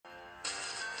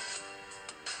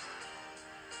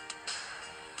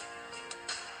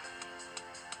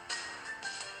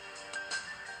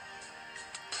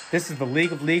This is the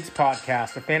League of Leagues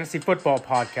podcast, a fantasy football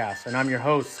podcast, and I'm your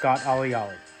host, Scott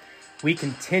Aleali. We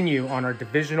continue on our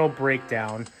divisional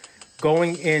breakdown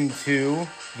going into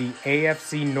the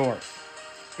AFC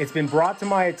North. It's been brought to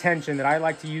my attention that I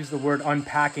like to use the word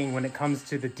unpacking when it comes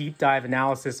to the deep dive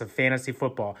analysis of fantasy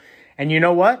football. And you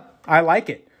know what? I like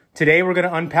it. Today we're going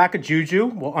to unpack a Juju,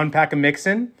 we'll unpack a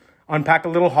Mixon, unpack a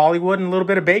little Hollywood, and a little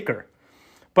bit of Baker.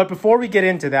 But before we get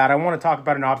into that, I want to talk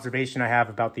about an observation I have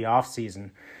about the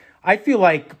offseason. I feel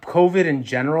like COVID in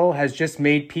general has just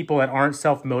made people that aren't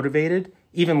self-motivated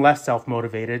even less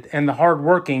self-motivated, and the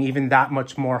hardworking even that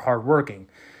much more hardworking.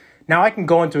 Now, I can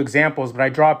go into examples, but I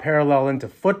draw a parallel into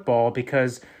football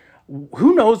because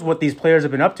who knows what these players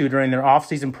have been up to during their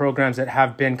off-season programs that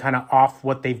have been kind of off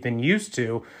what they've been used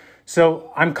to.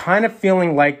 So I'm kind of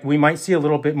feeling like we might see a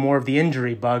little bit more of the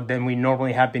injury bug than we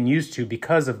normally have been used to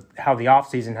because of how the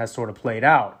off-season has sort of played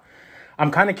out. I'm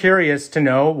kind of curious to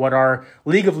know what our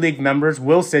League of League members,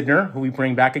 Will Sidner, who we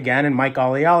bring back again, and Mike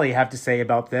Aleali have to say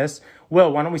about this.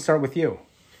 Will, why don't we start with you?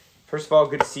 First of all,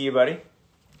 good to see you, buddy.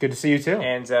 Good to see you, too.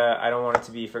 And I don't want it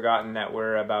to be forgotten that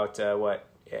we're about,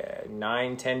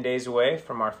 9-10 days away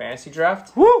from our fantasy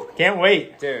draft. Woo! Can't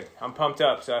wait. Dude, I'm pumped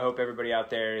up, so I hope everybody out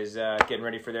there is getting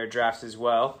ready for their drafts as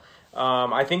well.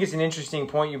 I think it's an interesting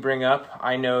point you bring up.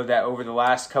 I know that over the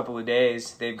last couple of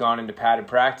days, they've gone into padded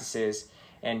practices.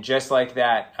 And just like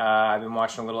that, I've been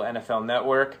watching a little NFL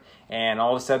Network, and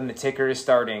all of a sudden the ticker is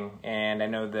starting. And I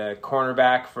know the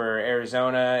cornerback for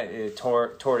Arizona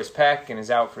tore his pec and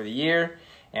is out for the year.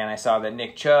 And I saw that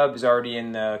Nick Chubb is already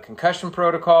in the concussion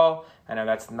protocol. I know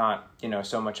that's not,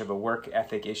 so much of a work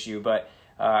ethic issue, but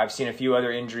I've seen a few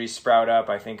other injuries sprout up.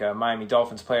 I think a Miami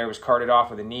Dolphins player was carted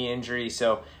off with a knee injury.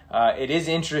 So it is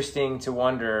interesting to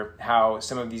wonder how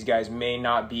some of these guys may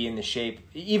not be in the shape,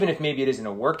 even if maybe it isn't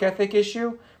a work ethic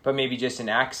issue, but maybe just an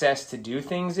access to do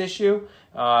things issue,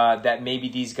 that maybe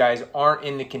these guys aren't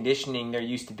in the conditioning they're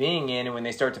used to being in. And when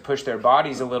they start to push their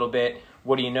bodies a little bit,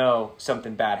 what do you know?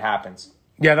 Something bad happens.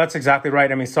 Yeah, that's exactly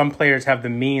right. I mean, some players have the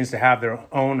means to have their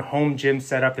own home gym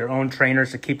set up, their own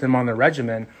trainers to keep them on their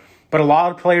regimen. But a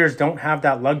lot of players don't have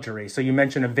that luxury. So you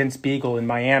mentioned a Vince Beagle in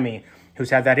Miami who's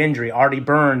had that injury. Artie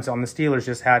Burns on the Steelers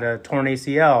just had a torn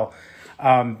ACL.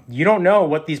 You don't know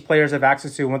what these players have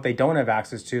access to and what they don't have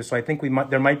access to. So I think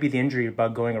there might be the injury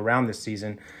bug going around this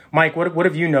season. Mike, what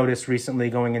have you noticed recently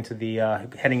going into the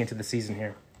heading into the season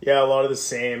here? Yeah, a lot of the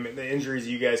same. The injuries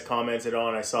you guys commented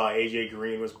on, I saw AJ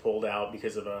Green was pulled out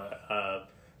because of a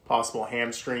possible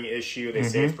hamstring issue. They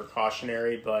say it's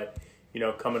precautionary, but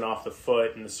coming off the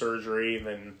foot and the surgery,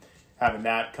 then having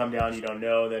that come down, you don't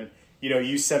know. Then,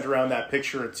 you sent around that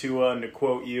picture of Tua, and to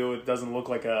quote you, it doesn't look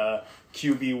like a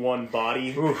QB1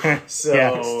 body. So,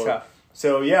 yeah, it's tough.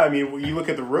 So, yeah, I mean, you look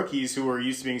at the rookies who are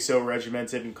used to being so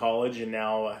regimented in college and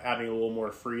now having a little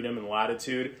more freedom and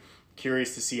latitude.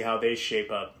 Curious to see how they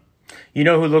shape up. You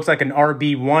know who looks like an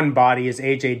RB1 body is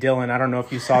A.J. Dillon. I don't know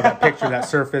if you saw that picture that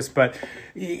surfaced, but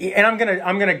and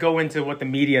I'm gonna go into what the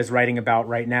media is writing about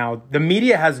right now. The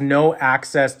media has no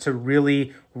access to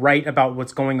really write about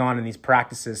what's going on in these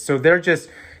practices, so they're just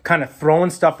kind of throwing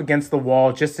stuff against the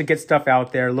wall just to get stuff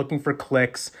out there, looking for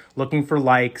clicks, looking for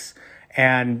likes.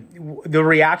 And the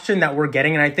reaction that we're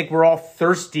getting, and I think we're all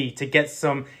thirsty to get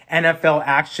some NFL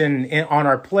action on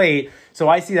our plate. So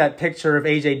I see that picture of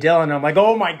A.J. Dillon, and I'm like,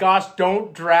 oh my gosh,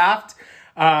 don't draft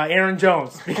Aaron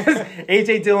Jones because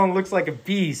A.J. Dillon looks like a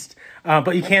beast,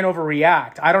 but you can't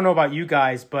overreact. I don't know about you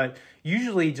guys, but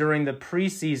usually during the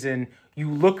preseason, you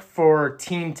look for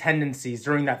team tendencies.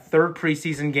 During that third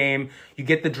preseason game, you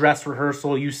get the dress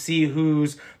rehearsal. You see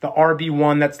who's the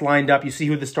RB1 that's lined up. You see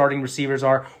who the starting receivers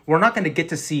are. We're not going to get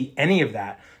to see any of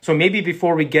that. So maybe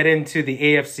before we get into the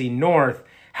AFC North,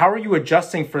 how are you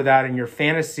adjusting for that in your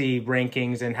fantasy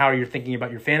rankings and how are you thinking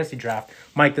about your fantasy draft?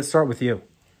 Mike, let's start with you.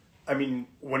 I mean,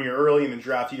 when you're early in the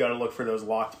draft, you got to look for those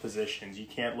locked positions. You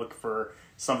can't look for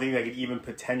something that could even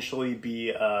potentially be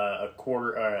a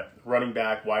running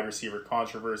back, wide receiver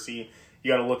controversy.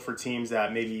 You got to look for teams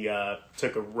that maybe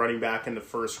took a running back in the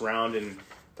first round and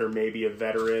there may be a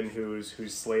veteran who's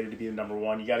slated to be the number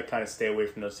one. You got to kind of stay away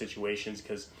from those situations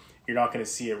because you're not going to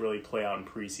see it really play out in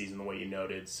preseason the way you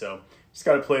noted. So just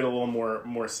got to play it a little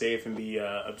more safe and be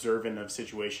observant of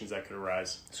situations that could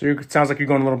arise. So it sounds like you're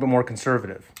going a little bit more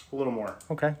conservative. A little more.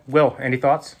 Okay. Will, any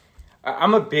thoughts?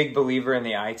 I'm a big believer in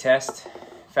the eye test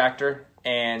factor,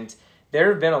 and there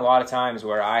have been a lot of times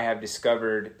where I have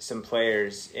discovered some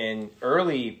players in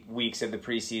early weeks of the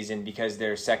preseason because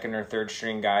they're second or third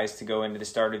string guys to go into the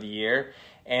start of the year.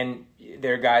 And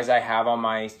they're guys I have on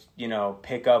my,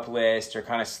 pickup list or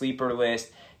kind of sleeper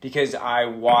list because I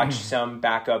watched some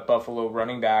backup Buffalo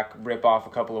running back rip off a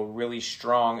couple of really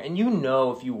strong, and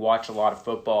if you watch a lot of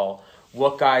football,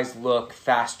 what guys look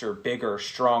faster, bigger,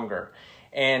 stronger.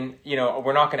 And,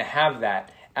 we're not going to have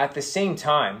that. At the same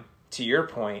time, to your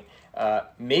point,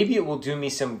 maybe it will do me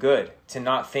some good to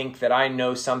not think that I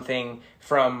know something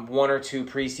from 1 or 2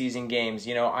 preseason games.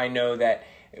 I know that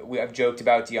I've joked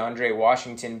about DeAndre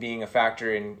Washington being a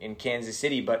factor in Kansas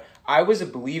City, but I was a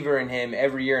believer in him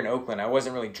every year in Oakland. I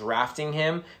wasn't really drafting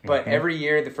him, but every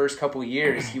year, the first couple of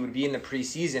years, he would be in the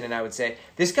preseason, and I would say,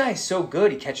 this guy is so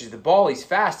good. He catches the ball. He's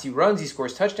fast. He runs. He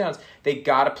scores touchdowns. They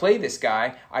got to play this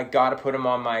guy. I got to put him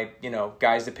on my,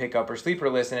 guys to pick up or sleeper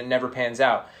list, and it never pans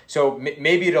out. So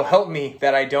maybe it'll help me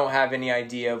that I don't have any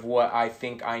idea of what I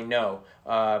think I know.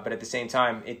 But at the same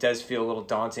time, it does feel a little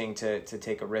daunting to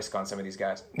take a risk on some of these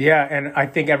guys. Yeah, and I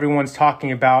think everyone's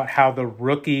talking about how the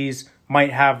rookies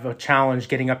might have a challenge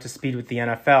getting up to speed with the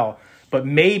NFL. But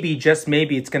maybe, just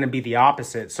maybe, it's going to be the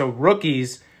opposite. So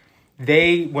rookies,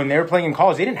 when they were playing in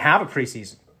college, they didn't have a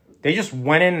preseason. They just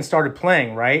went in and started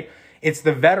playing, right? It's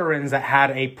the veterans that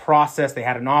had a process. They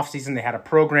had an offseason. They had a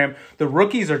program. The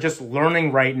rookies are just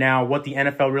learning right now what the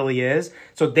NFL really is.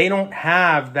 So they don't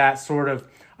have that sort of,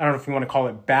 I don't know if you want to call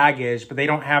it baggage, but they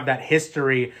don't have that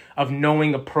history of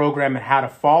knowing a program and how to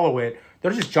follow it.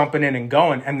 They're just jumping in and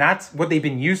going. And that's what they've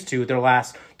been used to their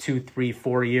last 2, 3,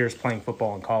 4 years playing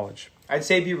football in college. I'd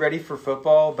say be ready for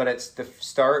football, but at the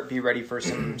start, be ready for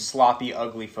some sloppy,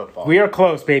 ugly football. We are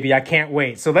close, baby. I can't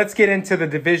wait. So let's get into the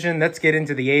division. Let's get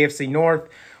into the AFC North.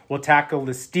 We'll tackle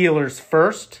the Steelers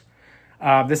first.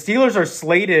 The Steelers are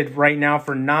slated right now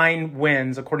for 9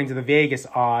 wins, according to the Vegas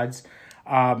odds.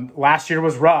 Last year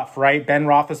was rough, right? Ben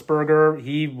Roethlisberger,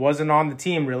 he wasn't on the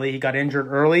team, really. He got injured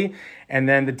early. And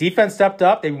then the defense stepped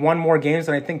up. They won more games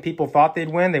than I think people thought they'd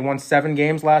win. They won 7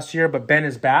 games last year, but Ben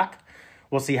is back.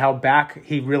 We'll see how back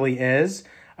he really is.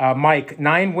 Mike,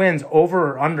 9 wins,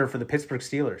 over or under for the Pittsburgh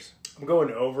Steelers? I'm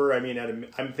going over. I mean,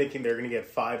 I'm thinking they're going to get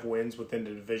 5 wins within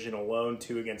the division alone,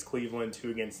 2 against Cleveland,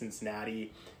 2 against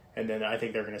Cincinnati, and then I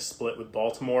think they're going to split with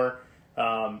Baltimore.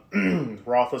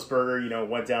 Roethlisberger,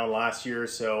 went down last year,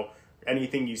 so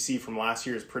anything you see from last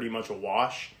year is pretty much a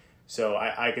wash. So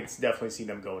I could definitely see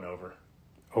them going over.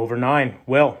 Over 9.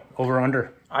 Will, over or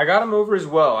under? I got them over as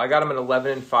well. I got them at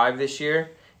 11-5 this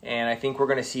year. And I think we're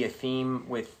going to see a theme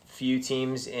with few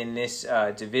teams in this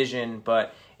division,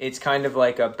 but it's kind of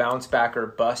like a bounce back or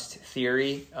bust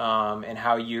theory, and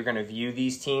how you're going to view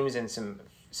these teams and some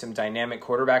dynamic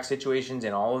quarterback situations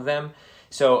in all of them.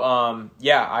 So,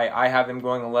 I have them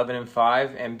going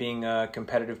 11-5 and being a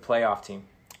competitive playoff team.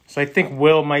 So I think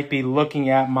Will might be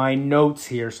looking at my notes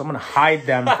here, so I'm going to hide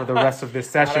them for the rest of this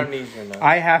session. I don't need your notes.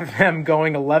 I have them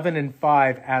going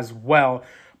 11-5 as well.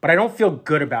 But I don't feel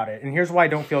good about it. And here's why I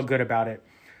don't feel good about it.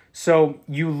 So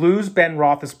you lose Ben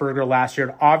Roethlisberger last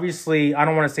year. Obviously, I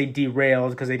don't want to say derailed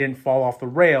because they didn't fall off the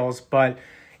rails, but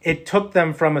it took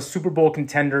them from a Super Bowl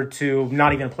contender to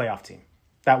not even a playoff team.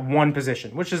 That one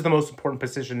position, which is the most important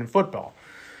position in football.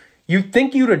 You'd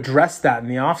think you'd address that in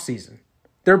the offseason.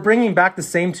 They're bringing back the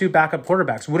same 2 backup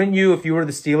quarterbacks. Wouldn't you, if you were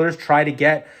the Steelers, try to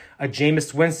get a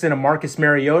Jameis Winston, a Marcus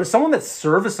Mariota, someone that's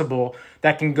serviceable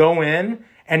that can go in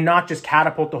and not just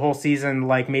catapult the whole season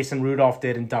like Mason Rudolph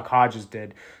did and Duck Hodges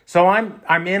did. So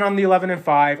I'm in on the 11-5.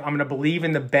 I'm going to believe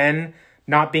in the Ben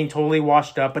not being totally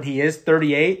washed up, but he is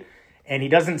 38, and he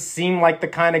doesn't seem like the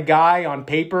kind of guy on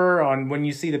paper, on when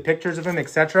you see the pictures of him,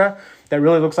 etc., that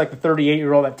really looks like the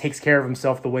 38-year-old that takes care of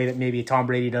himself the way that maybe Tom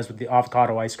Brady does with the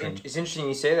avocado ice cream. It's interesting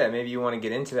you say that. Maybe you want to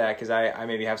get into that because I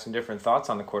maybe have some different thoughts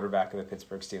on the quarterback of the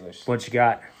Pittsburgh Steelers. What you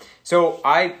got? So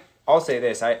I'll say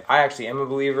this. I actually am a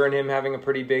believer in him having a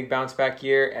pretty big bounce back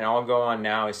year, and all I'll go on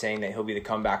now is saying that he'll be the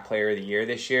comeback player of the year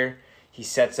this year. He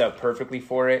sets up perfectly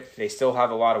for it. They still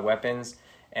have a lot of weapons,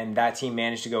 and that team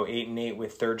managed to go 8-8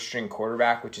 with third-string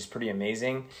quarterback, which is pretty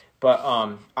amazing. But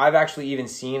I've actually even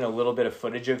seen a little bit of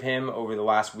footage of him over the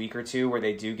last week or two where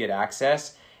they do get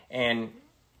access, and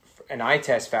an eye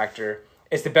test factor,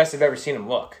 it's the best I've ever seen him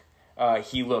look.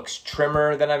 He looks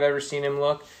trimmer than I've ever seen him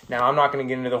look. Now, I'm not going to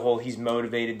get into the whole he's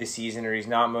motivated this season or he's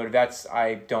not motivated.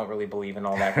 I don't really believe in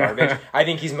all that garbage. I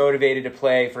think he's motivated to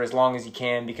play for as long as he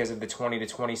can because of the $20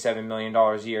 to $27 million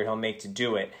a year he'll make to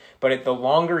do it. But the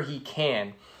longer he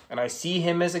can, and I see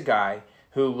him as a guy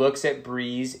who looks at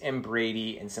Breeze and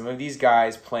Brady and some of these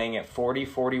guys playing at 40,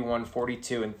 41,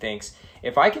 42 and thinks,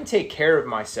 if I can take care of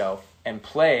myself and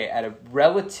play at a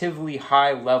relatively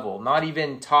high level, not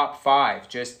even top 5,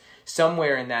 just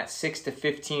somewhere in that 6 to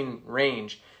 15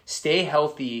 range, stay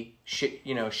healthy,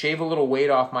 shave a little weight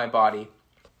off my body,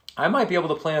 I might be able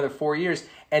to play another 4 years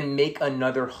and make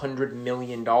another $100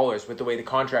 million with the way the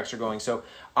contracts are going. So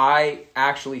I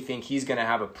actually think he's going to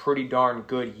have a pretty darn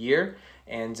good year.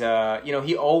 And,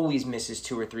 he always misses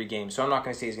 2 or 3 games. So I'm not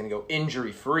going to say he's going to go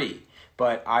injury-free.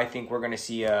 But I think we're going to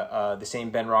see the same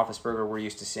Ben Roethlisberger we're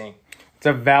used to seeing. It's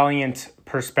a valiant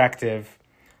perspective.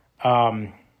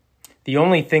 The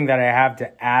only thing that I have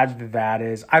to add to that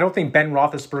is I don't think Ben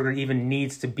Roethlisberger even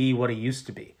needs to be what he used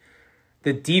to be.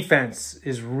 The defense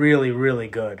is really, really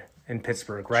good in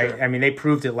Pittsburgh, right? Sure. I mean, they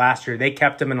proved it last year. They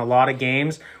kept him in a lot of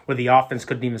games where the offense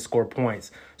couldn't even score points.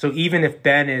 So even if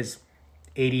Ben is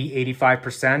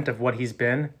 85% of what he's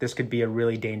been, this could be a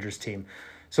really dangerous team.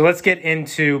 So let's get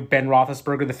into Ben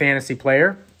Roethlisberger, the fantasy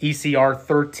player, ECR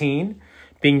 13,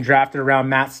 being drafted around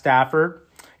Matt Stafford,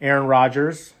 Aaron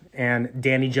Rodgers, and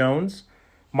Danny Jones.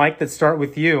 Mike, let's start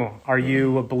with you. Are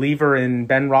you a believer in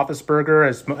Ben Roethlisberger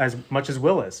as much as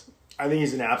Will is? I think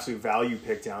he's an absolute value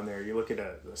pick down there. You look at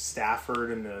Stafford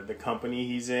and the company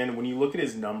he's in. When you look at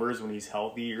his numbers when he's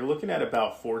healthy, you're looking at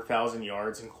about 4,000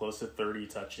 yards and close to 30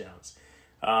 touchdowns.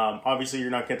 Obviously, you're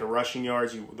not getting the rushing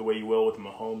yards the way you will with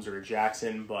Mahomes or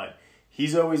Jackson, but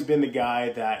he's always been the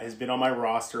guy that has been on my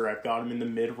roster. I've got him in the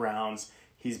mid-rounds.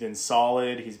 He's been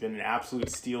solid. He's been an absolute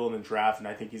steal in the draft, and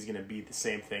I think he's going to be the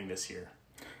same thing this year.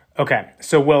 Okay,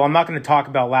 so Will, I'm not going to talk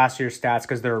about last year's stats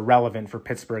because they're irrelevant for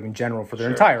Pittsburgh in general for their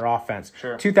entire offense.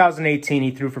 Sure. 2018,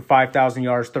 he threw for 5,000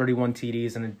 yards, 31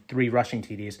 TDs, and 3 rushing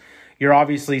TDs. You're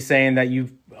obviously saying that you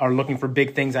are looking for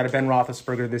big things out of Ben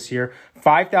Roethlisberger this year.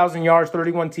 5,000 yards,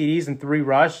 31 TDs, and 3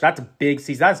 rush. That's a big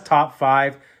season. That's top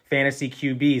 5 fantasy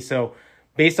QB. So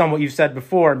based on what you've said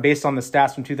before and based on the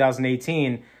stats from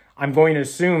 2018, I'm going to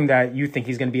assume that you think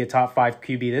he's going to be a top 5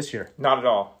 QB this year. Not at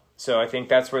all. So I think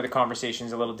that's where the conversation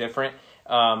is a little different.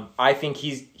 I think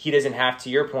he doesn't have, to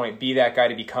your point, be that guy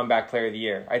to be comeback player of the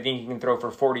year. I think he can throw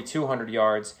for 4,200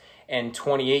 yards and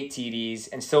 28 TDs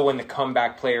and still win the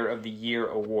comeback player of the year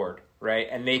award, right?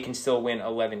 And they can still win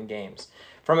 11 games.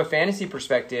 From a fantasy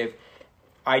perspective,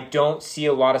 I don't see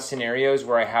a lot of scenarios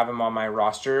where I have him on my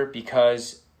roster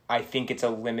because I think it's a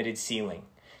limited ceiling.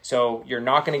 So you're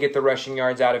not going to get the rushing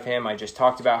yards out of him. I just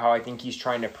talked about how I think he's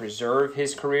trying to preserve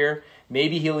his career.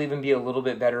 Maybe he'll even be a little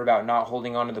bit better about not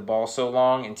holding onto the ball so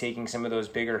long and taking some of those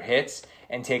bigger hits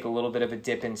and take a little bit of a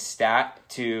dip in stat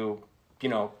to,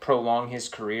 prolong his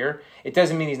career. It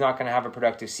doesn't mean he's not going to have a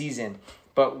productive season.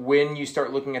 But when you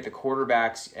start looking at the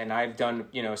quarterbacks, and I've done,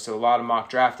 so a lot of mock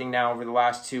drafting now over the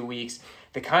last 2 weeks,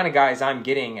 the kind of guys I'm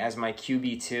getting as my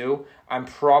QB2, I'm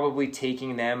probably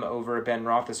taking them over a Ben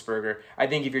Roethlisberger. I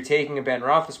think if you're taking a Ben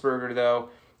Roethlisberger, though,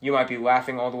 you might be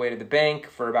laughing all the way to the bank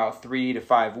for about 3 to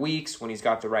 5 weeks when he's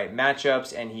got the right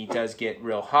matchups and he does get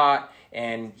real hot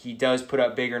and he does put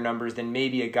up bigger numbers than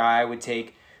maybe a guy I would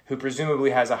take who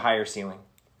presumably has a higher ceiling.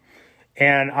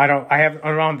 And I don't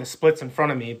have the splits in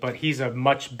front of me, but he's a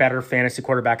much better fantasy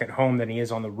quarterback at home than he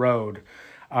is on the road.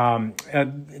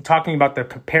 Talking about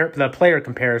the player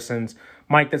comparisons,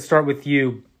 Mike, let's start with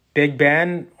you. Big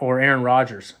Ben or Aaron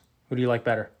Rodgers? Who do you like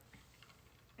better?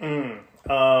 I'm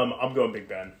going Big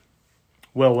Ben.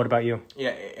 Will, what about you?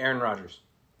 Yeah, Aaron Rodgers.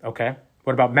 Okay.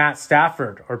 What about Matt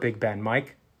Stafford or Big Ben?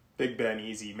 Mike? Big Ben,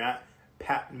 easy.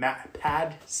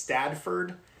 Pad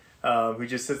Stafford, who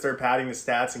just sits there padding the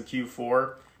stats in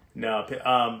Q4.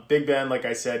 No, Big Ben, like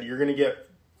I said, you're going to get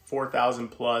 4,000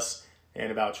 plus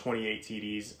and about 28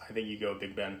 TDs. I think you go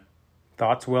Big Ben.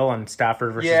 Thoughts, Will, on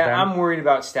Stafford versus Ben? Yeah, I'm worried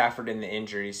about Stafford and the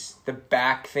injuries. The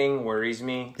back thing worries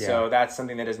me, so that's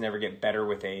something that doesn't ever get better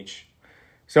with age.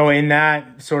 So in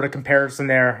that sort of comparison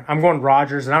there, I'm going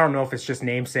Rodgers, and I don't know if it's just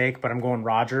namesake, but I'm going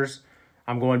Rodgers.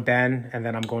 I'm going Ben, and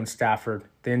then I'm going Stafford.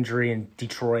 The injury in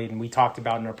Detroit, and we talked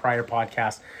about in our prior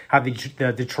podcast how the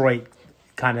Detroit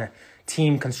kind of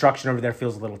team construction over there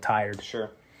feels a little tired. Sure.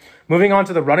 Moving on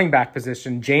to the running back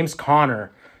position, James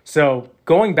Conner. So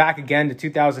going back again to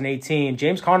 2018,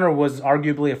 James Conner was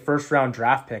arguably a first-round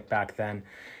draft pick back then.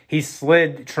 He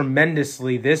slid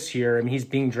tremendously this year. I mean, he's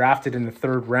being drafted in the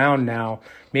 3rd round now,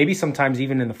 maybe sometimes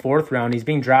even in the 4th round. He's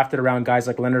being drafted around guys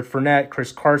like Leonard Fournette,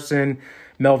 Chris Carson,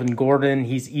 Melvin Gordon.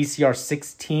 He's ECR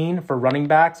 16 for running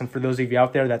backs. And for those of you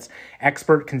out there, that's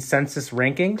expert consensus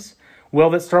rankings. Will,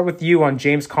 let's start with you on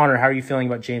James Conner. How are you feeling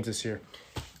about James this year?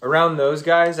 Around those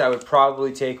guys, I would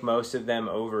probably take most of them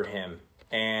over him.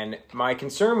 And my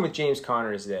concern with James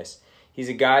Conner is this. He's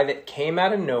a guy that came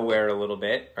out of nowhere a little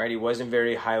bit, right? He wasn't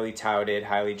very highly touted,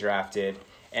 highly drafted.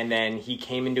 And then he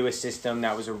came into a system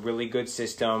that was a really good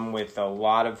system with a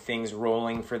lot of things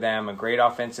rolling for them, a great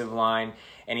offensive line,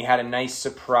 and he had a nice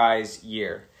surprise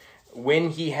year. When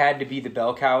he had to be the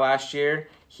bell cow last year,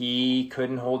 he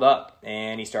couldn't hold up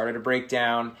and he started to break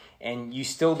down, and you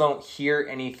still don't hear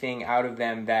anything out of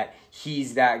them that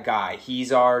he's that guy.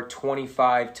 He's our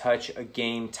 25 touch a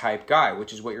game type guy,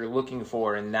 which is what you're looking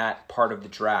for in that part of the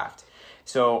draft.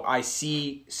 So I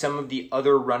see some of the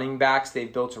other running backs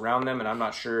they've built around them, and I'm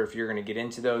not sure if you're going to get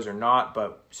into those or not,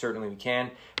 but certainly we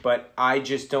can. But I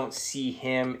just don't see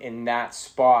him in that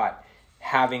spot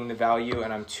having the value,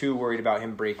 and I'm too worried about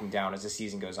him breaking down as the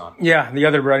season goes on. Yeah, the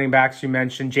other running backs you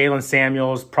mentioned, Jalen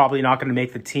Samuels, probably not going to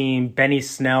make the team. Benny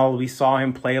Snell, we saw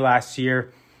him play last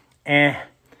year. And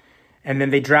then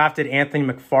they drafted Anthony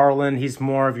McFarland. He's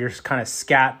more of your kind of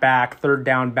scat back, third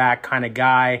down back kind of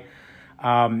guy.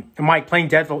 Mike, playing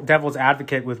devil's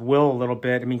advocate with Will a little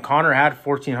bit. I mean, Connor had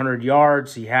 1,400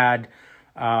 yards. He had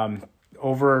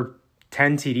over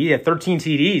 10 TDs. He had 13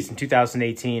 TDs in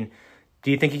 2018. Do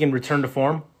you think he can return to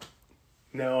form?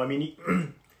 No, I mean,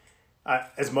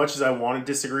 as much as I want to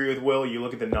disagree with Will, you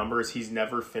look at the numbers. He's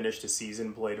never finished a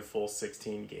season, played a full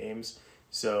 16 games.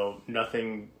 So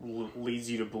nothing leads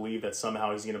you to believe that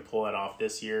somehow he's going to pull that off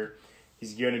this year.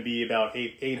 He's going to be about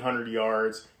 800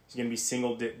 yards. He's going to be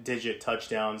single-digit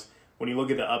touchdowns. When you look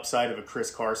at the upside of a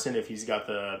Chris Carson, if he's got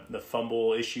the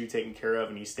fumble issue taken care of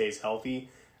and he stays healthy,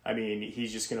 I mean,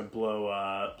 he's just going to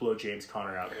blow James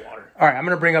Conner out of the water. All right, I'm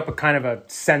going to bring up a kind of a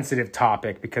sensitive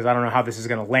topic because I don't know how this is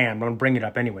going to land, but I'm going to bring it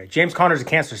up anyway. James Conner's a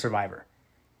cancer survivor.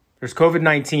 There's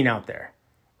COVID-19 out there,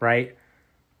 right?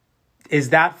 Is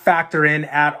that factor in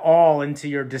at all into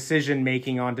your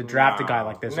decision-making on to draft a guy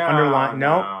like this?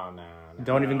 No.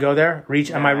 Don't even go there?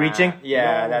 Am I reaching?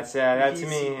 Yeah, that's to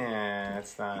me. Yeah,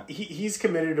 that's not. He's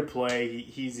committed to play.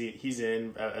 He's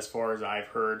in, as far as I've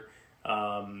heard.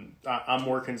 I'm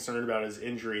more concerned about his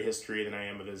injury history than I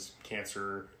am with his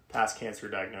past cancer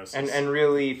diagnosis. And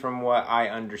really, from what I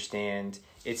understand,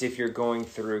 it's if you're going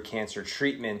through cancer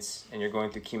treatments and you're going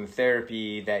through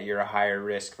chemotherapy that you're a higher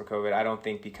risk for COVID. I don't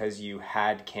think because you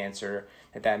had cancer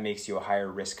that makes you a higher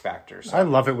risk factor. So. I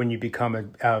love it when you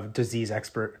become a disease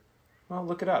expert. Well,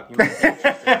 look it up. You might be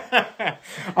interested.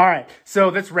 All right, so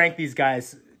let's rank these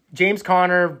guys. James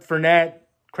Conner, Fournette,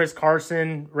 Chris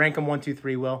Carson. Rank them 1, 2,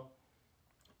 3, Will.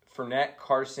 Fournette,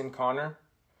 Carson, Conner.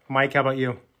 Mike, how about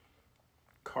you?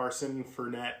 Carson,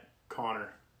 Fournette, Conner.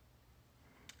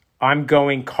 I'm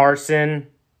going Carson,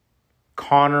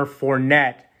 Conner,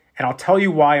 Fournette. And I'll tell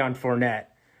you why on Fournette.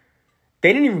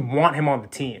 They didn't even want him on the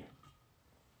team.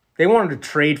 They wanted to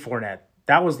trade Fournette.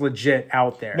 That was legit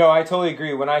out there. No, I totally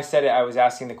agree. When I said it, I was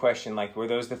asking the question, like, were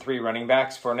those the three running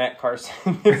backs? Fournette,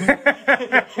 Carson,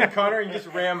 and Conner? You just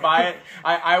ran by it.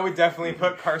 I would definitely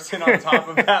put Carson on top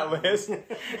of that list.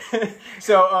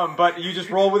 So, but you just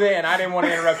roll with it, and I didn't want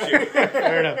to interrupt you.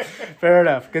 Fair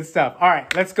enough. Good stuff. All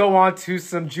right, let's go on to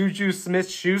some Juju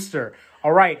Smith-Schuster.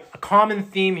 All right, a common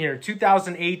theme here.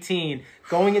 2018,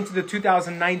 going into the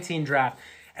 2019 draft.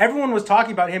 Everyone was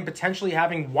talking about him potentially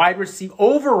having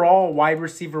overall wide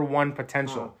receiver 1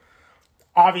 potential.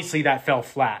 Obviously, that fell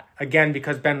flat. Again,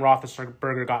 because Ben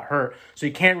Roethlisberger got hurt. So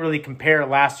you can't really compare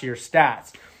last year's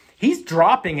stats. He's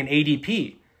dropping in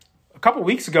ADP. A couple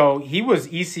weeks ago, he was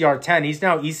ECR 10. He's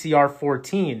now ECR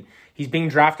 14. He's being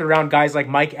drafted around guys like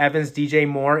Mike Evans, DJ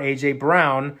Moore, AJ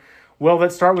Brown. Well,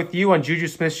 let's start with you on Juju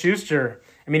Smith-Schuster.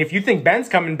 I mean, if you think Ben's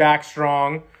coming back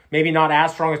strong, maybe not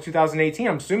as strong as 2018.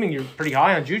 I'm assuming you're pretty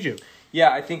high on Juju.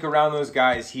 Yeah, I think around those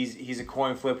guys, he's a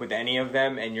coin flip with any of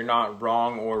them, and you're not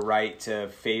wrong or right to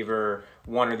favor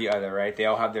one or the other, right? They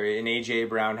all have and A.J.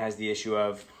 Brown has the issue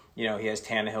of, he has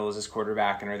Tannehill as his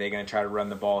quarterback, and are they going to try to run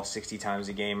the ball 60 times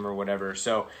a game or whatever?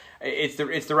 So it's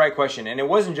the right question. And it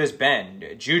wasn't just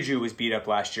Ben. Juju was beat up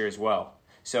last year as well.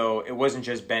 So it wasn't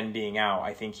just Ben being out.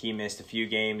 I think he missed a few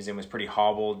games and was pretty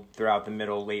hobbled throughout the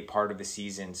late part of the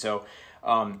season. So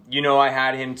I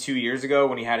had him 2 years ago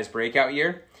when he had his breakout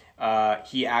year.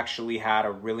 He actually had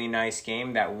a really nice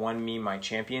game that won me my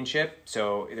championship.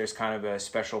 So there's kind of a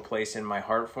special place in my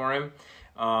heart for him.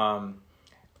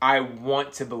 I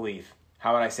want to believe.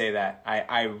 How would I say that?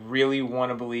 I really want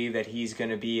to believe that he's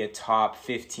going to be a top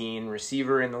 15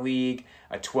 receiver in the league,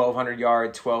 a 1,200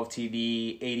 yard, 12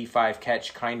 TD, 85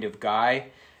 catch kind of guy.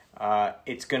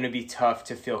 It's going to be tough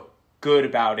to feel good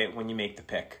about it when you make the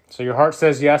pick. So your heart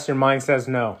says yes, your mind says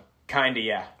no. Kind of,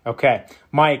 yeah. Okay.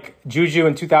 Mike, Juju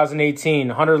in 2018,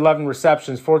 111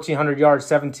 receptions, 1,400 yards,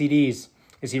 7 TDs.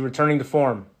 Is he returning to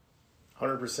form?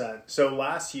 100%. So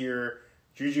last year,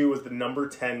 Juju was the number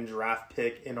 10 draft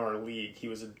pick in our league. He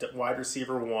was a wide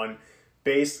receiver 1,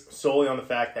 based solely on the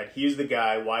fact that he was the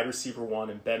guy, wide receiver 1,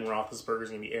 and Ben Roethlisberger is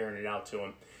going to be airing it out to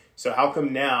him. So how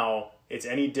come now it's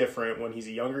any different when he's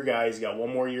a younger guy? He's got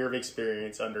 1 more year of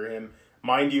experience under him.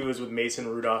 Mind you, is with Mason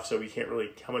Rudolph, so we can't really,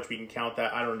 how much we can count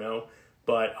that, I don't know.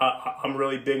 But I'm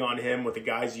really big on him. With the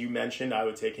guys you mentioned, I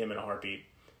would take him in a heartbeat.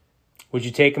 Would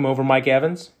you take him over Mike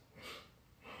Evans?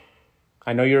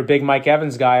 I know you're a big Mike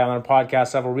Evans guy on our podcast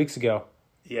several weeks ago.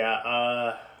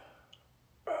 Yeah,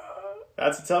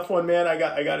 that's a tough one, man. I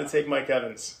got to take Mike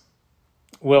Evans.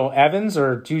 Will Evans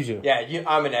or Juju? Yeah,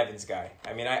 I'm an Evans guy.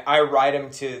 I mean, I ride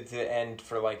him to the end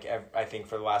for I think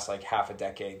for the last half a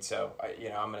decade. So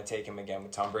I'm going to take him again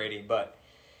with Tom Brady, but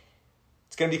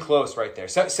it's going to be close right there.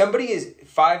 So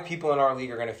 5 people in our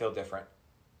league are going to feel different.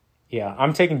 Yeah,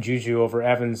 I'm taking Juju over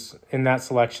Evans in that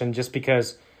selection just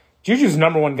because Juju's the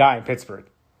number 1 guy in Pittsburgh.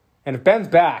 And if Ben's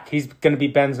back, he's going to be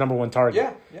Ben's number 1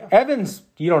 target. Yeah. Evans,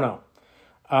 you don't know.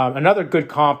 Another good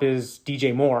comp is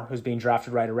DJ Moore, who's being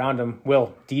drafted right around him.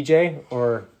 Will, DJ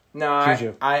or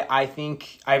Juju? I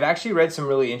think I've actually read some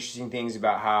really interesting things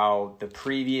about how the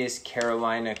previous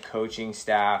Carolina coaching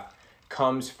staff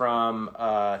comes from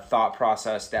a thought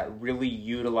process that really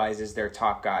utilizes their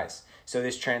top guys. So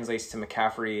this translates to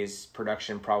McCaffrey's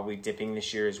production probably dipping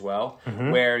this year as well,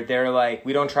 where they're like,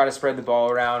 we don't try to spread the ball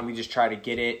around. We just try to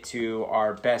get it to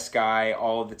our best guy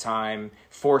all of the time,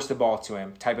 force the ball to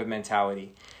him type of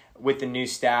mentality. With the new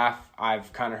staff,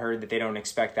 I've kind of heard that they don't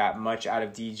expect that much out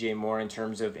of DJ Moore in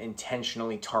terms of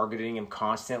intentionally targeting him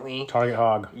constantly. Target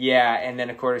hog. Yeah, and then,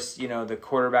 of course, the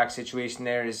quarterback situation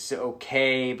there is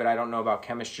okay, but I don't know about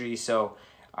chemistry, so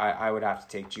I would have to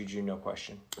take Juju, no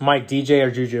question. Mike, DJ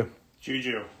or Juju?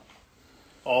 Juju.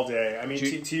 All day. I mean,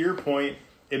 to your point,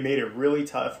 it made it really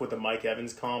tough with the Mike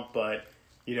Evans comp, but,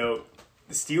 the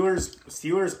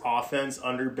Steelers offense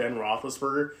under Ben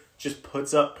Roethlisberger just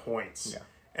puts up points. Yeah.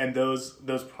 And those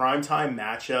primetime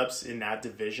matchups in that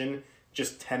division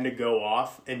just tend to go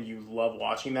off, and you love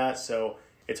watching that, so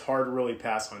it's hard to really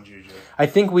pass on Juju. I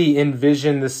think we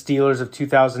envision the Steelers of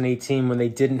 2018 when they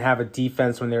didn't have a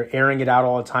defense, when they were airing it out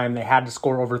all the time. They had to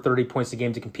score over 30 points a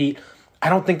game to compete. I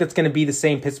don't think that's going to be the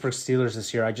same Pittsburgh Steelers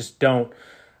this year. I just don't.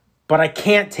 But I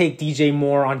can't take DJ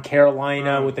Moore on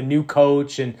Carolina with a new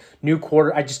coach and new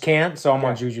quarter. I just can't. So I'm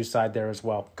on Juju's side there as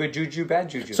well. Good Juju, bad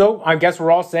Juju. So I guess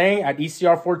we're all saying at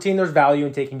ECR 14, there's value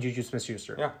in taking Juju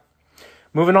Smith-Schuster. Yeah.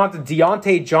 Moving on to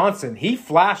Deontay Johnson. He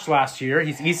flashed last year.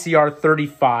 He's ECR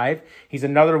 35. He's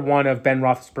another one of Ben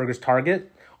Roethlisberger's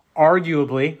target.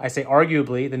 Arguably, I say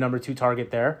arguably, the number 2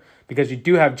 target there, because you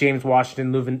do have James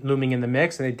Washington looming in the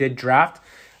mix, and they did draft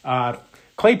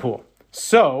Claypool.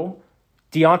 So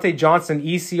Deontay Johnson,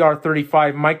 ECR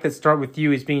 35. Mike, let's start with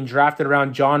you. He's being drafted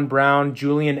around John Brown,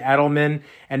 Julian Edelman,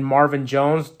 and Marvin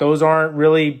Jones. Those aren't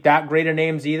really that great of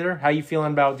names either. How you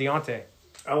feeling about Deontay?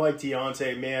 I like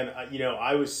Deontay, man.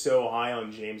 I was so high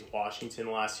on James Washington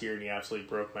last year, and he absolutely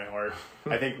broke my heart.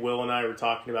 I think Will and I were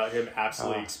talking about him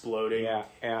absolutely exploding.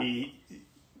 Yeah.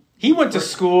 He went to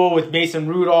school with Mason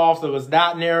Rudolph. There was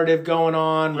that narrative going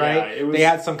on, right? They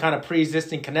had some kind of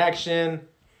pre-existing connection.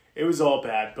 It was all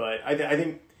bad, but I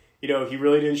think, he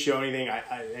really didn't show anything.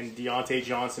 And Deontay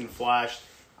Johnson flashed.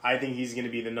 I think he's going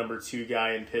to be the number 2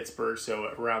 guy in Pittsburgh.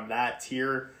 So around that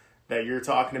tier that you're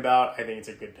talking about, I think it's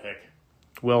a good pick.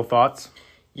 Will, thoughts?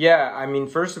 Yeah, I mean,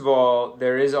 first of all,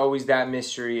 there is always that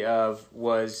mystery of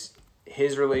was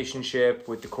his relationship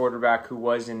with the quarterback who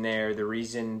was in there the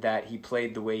reason that he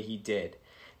played the way he did.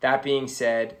 That being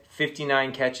said,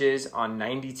 59 catches on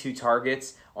 92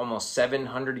 targets, almost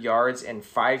 700 yards, and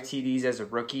 5 TDs as a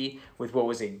rookie with what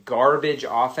was a garbage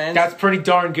offense. That's pretty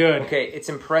darn good. Okay, it's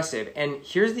impressive. And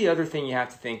here's the other thing you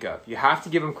have to think of. You have to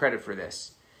give him credit for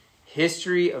this.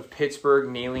 History of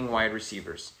Pittsburgh nailing wide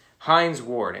receivers. Hines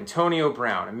Ward, Antonio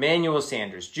Brown, Emmanuel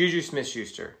Sanders, Juju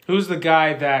Smith-Schuster. Who's the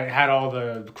guy that had all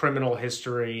the criminal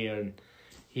history and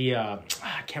he, I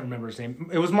can't remember his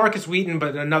name. It was Marcus Wheaton,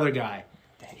 but another guy.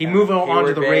 He moved on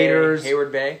to the Raiders.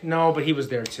 Hayward Bay? No, but he was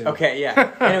there too. Okay,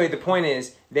 yeah. Anyway, the point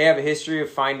is, they have a history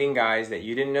of finding guys that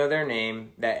you didn't know their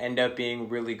name that end up being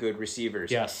really good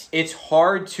receivers. Yes. It's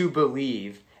hard to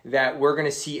believe that we're going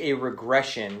to see a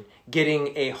regression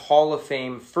getting a Hall of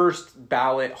Fame, first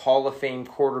ballot Hall of Fame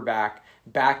quarterback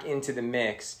back into the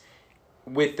mix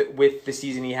with the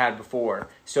season he had before.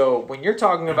 So when you're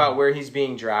talking about where he's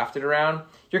being drafted around,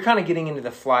 you're kind of getting into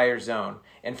the flyer zone.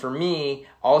 And for me,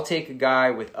 I'll take a guy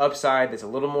with upside that's a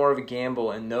little more of a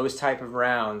gamble in those type of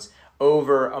rounds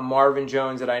over a Marvin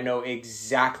Jones that I know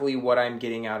exactly what I'm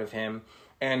getting out of him.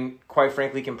 And quite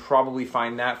frankly, can probably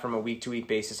find that from a week-to-week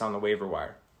basis on the waiver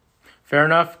wire. Fair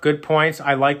enough. Good points.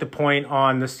 I like the point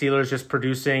on the Steelers just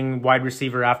producing wide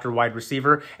receiver after wide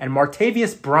receiver. And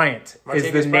Martavius Bryant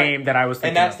is the name that I was thinking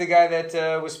And that's of. the guy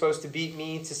that was supposed to beat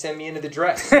me to send me into the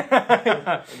dress.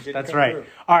 That's right. Through.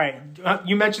 All right.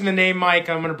 You mentioned the name, Mike.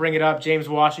 I'm going to bring it up. James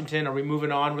Washington. Are we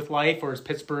moving on with life, or is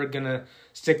Pittsburgh going to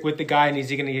stick with the guy, and is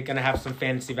he going to have some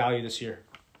fantasy value this year?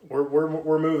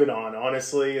 We're moving on,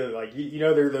 honestly. Like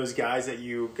there are those guys that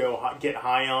you get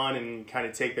high on and kind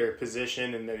of take their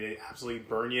position, and they absolutely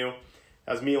burn you.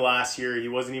 That was me last year. He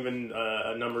wasn't even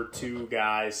a number 2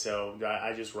 guy, so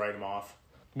I just write him off.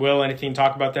 Will, anything to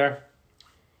talk about there?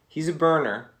 He's a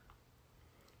burner,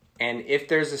 and if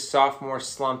there's a sophomore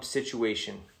slump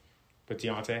situation, With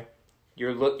Deontay?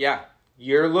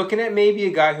 you're looking at maybe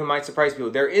a guy who might surprise people.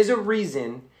 There is a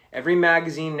reason. Every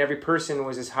magazine and every person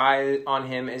was as high on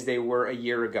him as they were a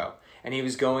year ago. And he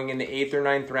was going in the 8th or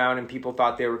 9th round, and people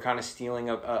thought they were kind of stealing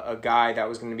a guy that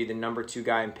was going to be the number 2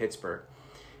 guy in Pittsburgh.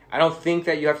 I don't think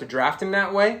that you have to draft him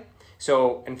that way.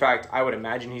 So, in fact, I would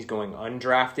imagine he's going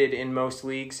undrafted in most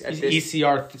leagues. He's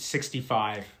ECR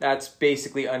 65. That's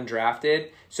basically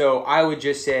undrafted. So I would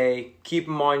just say keep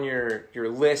him on your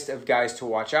list of guys to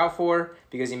watch out for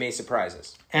because he may surprise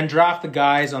us. And draft the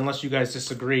guys, unless you guys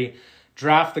disagree,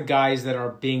 draft the guys that are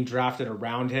being drafted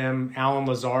around him. Alan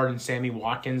Lazard and Sammy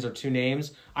Watkins are 2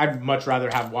 names. I'd much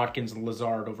rather have Watkins and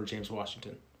Lazard over James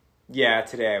Washington. Yeah,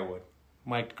 today I would.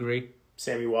 Mike, agree?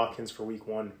 Sammy Watkins for week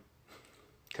 1.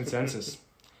 Consensus.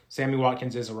 Sammy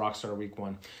Watkins is a rock star week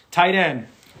 1. Tight end,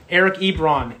 Eric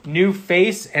Ebron. New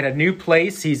face and a new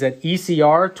place. He's at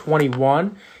ECR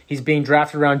 21. He's being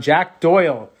drafted around Jack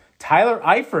Doyle. Tyler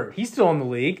Eifert, he's still in the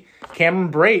league. Cameron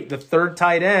Brate, the 3rd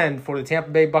tight end for the Tampa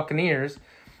Bay Buccaneers.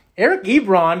 Eric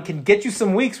Ebron can get you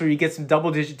some weeks where you get some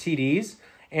double-digit TDs,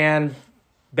 and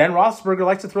Ben Roethlisberger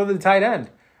likes to throw to the tight end.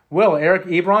 Will, Eric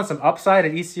Ebron, some upside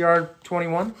at ECR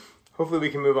 21? Hopefully we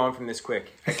can move on from this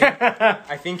quick.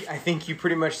 I think you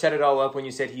pretty much set it all up when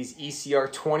you said he's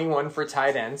ECR 21 for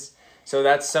tight ends. So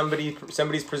that's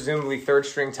somebody's presumably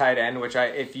 3rd-string tight end, which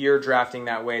if you're drafting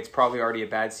that way, it's probably already a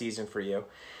bad season for you.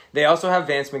 They also have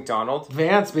Vance McDonald.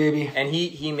 Vance, baby. And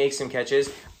he makes some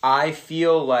catches. I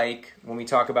feel like when we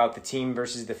talk about the team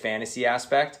versus the fantasy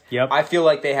aspect, I feel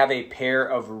like they have a pair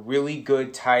of really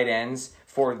good tight ends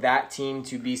for that team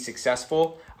to be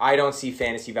successful. I don't see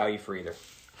fantasy value for either.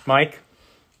 Mike?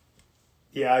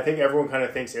 Yeah, I think everyone kind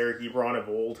of thinks Eric Ebron of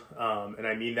old, and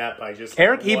I mean that by just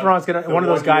Eric Ebron's one of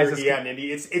those guys. He had in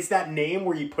Indy. It's that name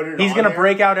where you put it. He's going to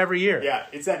break out every year. Yeah,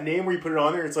 it's that name where you put it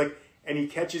on there. It's like. And he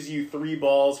catches you 3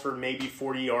 balls for maybe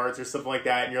 40 yards or something like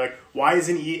that. And you're like, why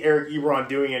isn't Eric Ebron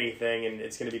doing anything? And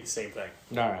it's going to be the same thing.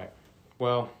 All right.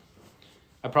 Well,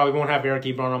 I probably won't have Eric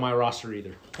Ebron on my roster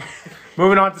either.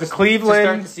 Moving on to the Cleveland. To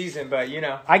start the season, but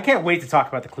I can't wait to talk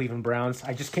about the Cleveland Browns.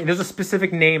 I just can't. There's a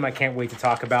specific name I can't wait to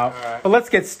talk about. All right. But let's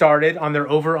get started on their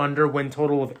over-under win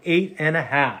total of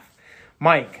 8.5.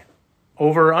 Mike,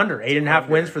 over or under 8.5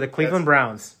 wins for the Cleveland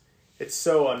Browns. It's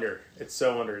so under. It's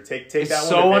so under. Take it's that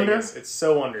so one to under? Vegas. It's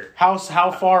so under. How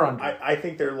far under? I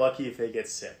think they're lucky if they get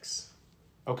 6.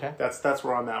 Okay. That's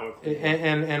where I'm at with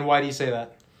Cleveland. And why do you say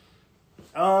that?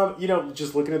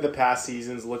 Just looking at the past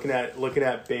seasons, looking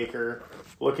at Baker,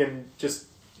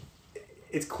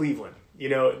 it's Cleveland.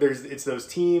 It's those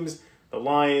teams, the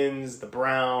Lions, the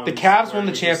Browns. The Cavs won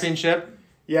the championship.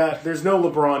 There's no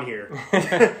LeBron here.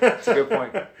 That's a good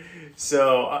point.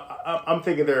 So I'm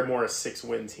thinking they're more a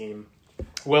 6-win team.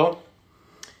 Will?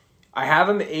 I have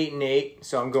them at 8-8,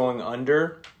 so I'm going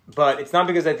under. But it's not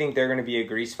because I think they're going to be a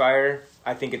grease fire.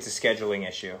 I think it's a scheduling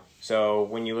issue. So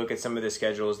when you look at some of the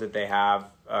schedules that they have,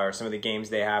 or some of the games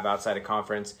they have outside of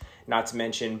conference, not to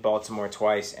mention Baltimore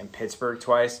twice and Pittsburgh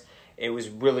twice, it was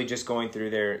really just going through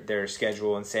their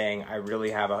schedule and saying, I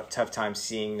really have a tough time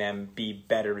seeing them be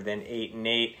better than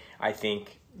 8-8. I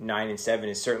think 9-7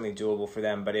 is certainly doable for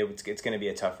them, but it's going to be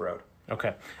a tough road.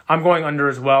 Okay. I'm going under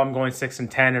as well. I'm going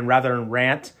 6-10, and rather than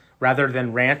rant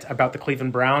about the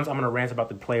Cleveland Browns, I'm going to rant about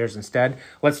the players instead.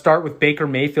 Let's start with Baker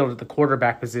Mayfield at the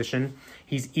quarterback position.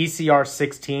 He's ECR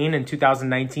 16. In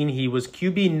 2019, he was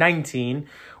QB 19.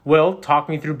 Will, talk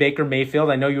me through Baker Mayfield.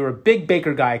 I know you were a big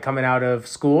Baker guy coming out of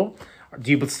school.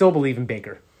 Do you still believe in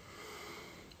Baker?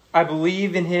 I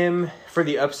believe in him for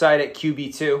the upside at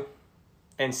QB2,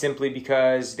 and simply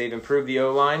because they've improved the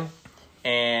O-line,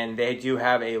 and they do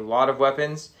have a lot of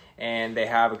weapons, and they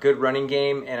have a good running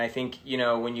game. And I think,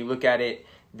 when you look at it,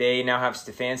 they now have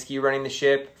Stefanski running the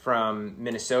ship from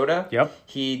Minnesota. Yep.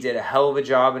 He did a hell of a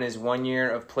job in his 1 year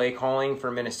of play calling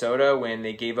for Minnesota when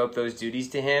they gave up those duties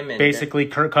to him. And basically,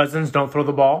 Kirk Cousins, don't throw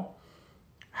the ball.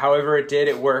 However it did,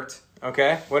 it worked.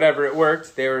 Okay, whatever, it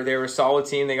worked. They were a solid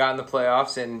team. They got in the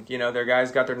playoffs, and their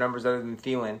guys got their numbers other than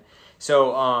Thielen.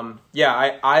 So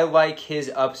I like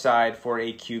his upside for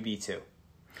a QB2.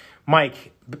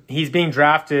 Mike, he's being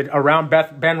drafted around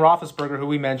Ben Roethlisberger, who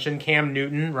we mentioned, Cam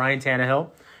Newton, Ryan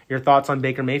Tannehill. Your thoughts on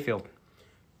Baker Mayfield?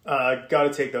 Got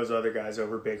to take those other guys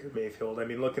over Baker Mayfield. I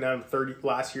mean, looking at him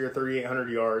last year, 3,800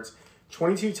 yards,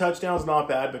 22 touchdowns, not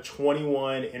bad, but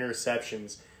 21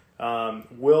 interceptions.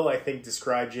 Will, I think,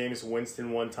 described Jameis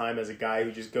Winston one time as a guy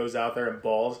who just goes out there and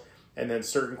balls, and then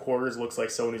certain quarters looks like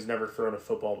someone who's never thrown a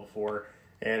football before.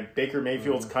 And Baker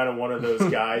Mayfield's kind of one of those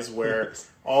guys where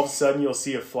all of a sudden you'll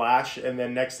see a flash, and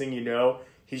then next thing you know,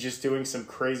 he's just doing some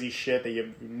crazy shit that you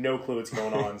have no clue what's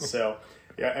going on. So,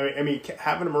 yeah, I mean,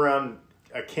 having him around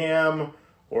a Cam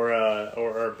or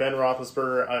Ben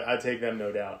Roethlisberger, I'd take them,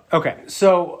 no doubt. Okay,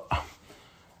 so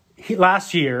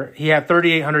last year he had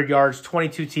 3,800 yards,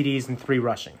 22 TDs, and 3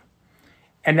 rushing.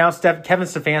 And now Kevin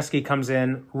Stefanski comes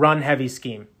in, run-heavy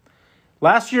scheme.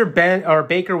 Last year,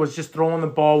 Baker was just throwing the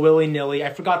ball willy-nilly.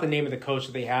 I forgot the name of the coach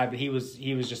that they had, but he was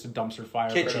just a dumpster fire.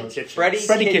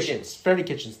 Freddie Kitchens. Freddie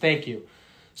Kitchens, thank you.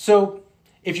 So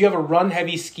if you have a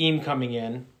run-heavy scheme coming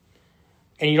in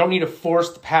and you don't need a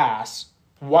forced pass,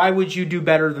 why would you do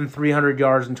better than 300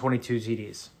 yards and 22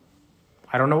 TDs?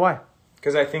 I don't know why.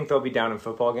 Because I think they'll be down in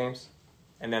football games,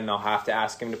 and then they'll have to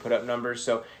ask him to put up numbers.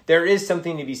 So there is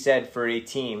something to be said for a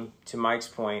team, to Mike's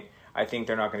point. I think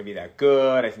they're not going to be that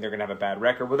good. I think they're going to have a bad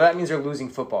record. Well, that means they're losing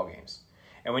football games.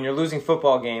 And when you're losing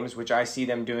football games, which I see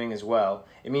them doing as well,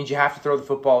 it means you have to throw the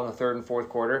football in the third and fourth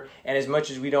quarter. And as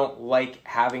much as we don't like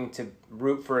having to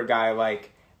root for a guy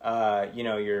like,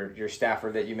 your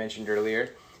Stafford that you mentioned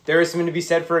earlier, there is something to be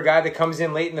said for a guy that comes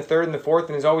in late in the third and the fourth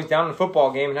and is always down in a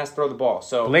football game and has to throw the ball.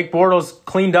 So Blake Bortles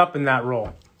cleaned up in that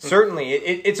role. Certainly.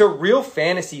 It's a real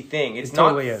fantasy thing. It's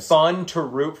totally not fun to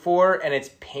root for, and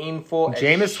it's painful.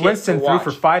 Jameis Winston threw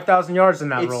for 5,000 yards in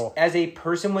that role. As a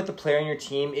person with the player on your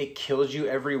team, it kills you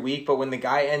every week, but when the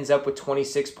guy ends up with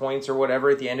 26 points or whatever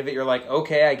at the end of it, you're like,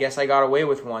 okay, I guess I got away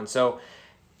with one. So,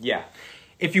 yeah.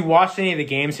 If you watched any of the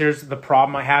games, here's the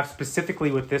problem I have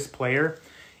specifically with this player.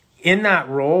 In that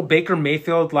role, Baker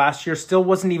Mayfield last year still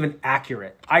wasn't even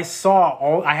accurate. I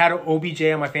had an OBJ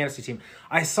on my fantasy team.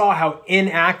 I saw how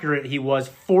inaccurate he was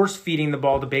force-feeding the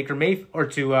ball to Baker Mayfield or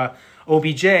to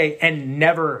OBJ and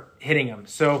never hitting him.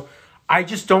 So I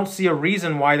just don't see a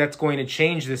reason why that's going to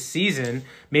change this season.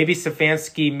 Maybe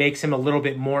Stefanski makes him a little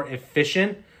bit more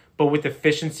efficient, but with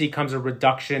efficiency comes a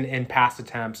reduction in pass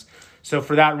attempts. So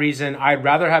for that reason, I'd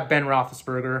rather have Ben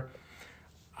Roethlisberger.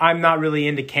 I'm not really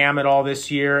into Cam at all this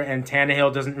year, and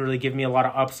Tannehill doesn't really give me a lot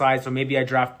of upside, so maybe I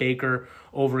draft Baker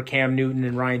over Cam Newton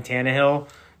and Ryan Tannehill.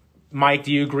 Mike,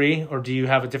 do you agree, or do you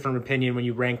have a different opinion when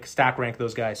you stack rank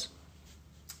those guys?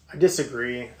 I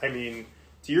disagree. I mean,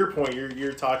 to your point,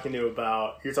 you're talking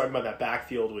about that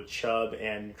backfield with Chubb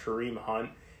and Kareem Hunt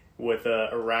with a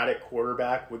erratic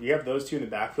quarterback. When you have those two in the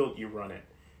backfield, you run it,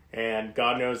 and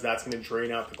God knows that's going to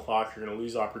drain out the clock. You're going to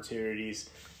lose opportunities.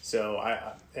 So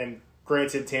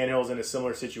Granted, Tannehill's in a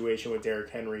similar situation with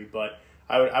Derrick Henry, but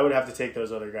I would have to take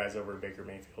those other guys over Baker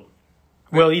Mayfield.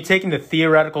 Well, are you taking the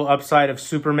theoretical upside of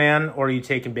Superman, or are you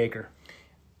taking Baker?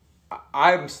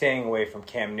 I'm staying away from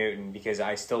Cam Newton because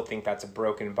I still think that's a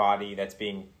broken body that's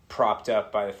being propped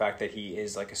up by the fact that he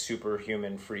is like a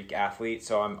superhuman freak athlete.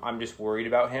 So I'm just worried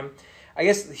about him. I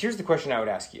guess here's the question I would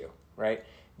ask you, right?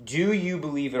 Do you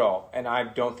believe at all, and I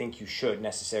don't think you should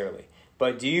necessarily,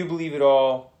 but do you believe at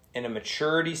all in a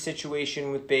maturity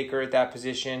situation with Baker at that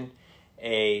position,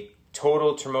 a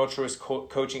total tumultuous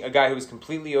coaching, a guy who was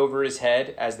completely over his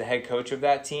head as the head coach of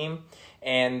that team,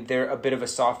 and they're a bit of a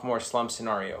sophomore slump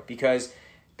scenario? Because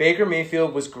Baker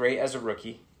Mayfield was great as a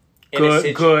rookie.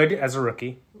 Good as a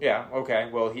rookie. Yeah, okay.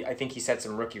 Well, I think he set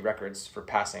some rookie records for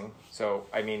passing. So,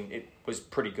 I mean, it was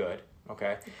pretty good.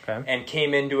 Okay. And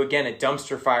came into, again, a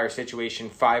dumpster fire situation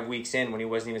 5 weeks in when he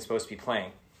wasn't even supposed to be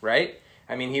playing, right?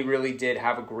 I mean, he really did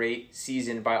have a great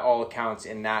season by all accounts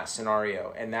in that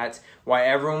scenario. And that's why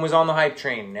everyone was on the hype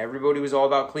train and everybody was all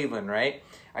about Cleveland, right?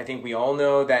 I think we all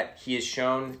know that he has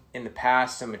shown in the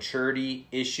past some maturity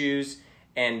issues,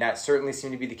 and that certainly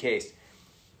seemed to be the case.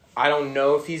 I don't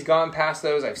know if he's gotten past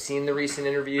those. I've seen the recent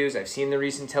interviews. I've seen the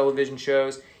recent television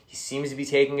shows. He seems to be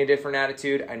taking a different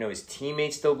attitude. I know his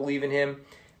teammates still believe in him.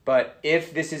 But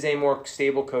if this is a more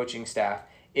stable coaching staff,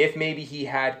 if maybe he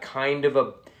had kind of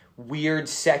a weird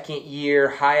second year,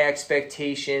 high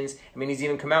expectations. I mean, he's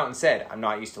even come out and said, I'm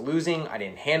not used to losing. I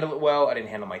didn't handle it well. I didn't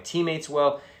handle my teammates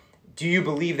well. Do you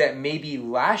believe that maybe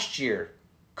last year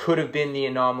could have been the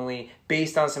anomaly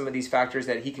based on some of these factors,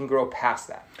 that he can grow past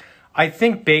that? I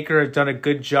think Baker has done a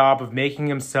good job of making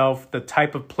himself the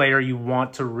type of player you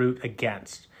want to root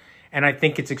against. And I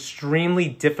think it's extremely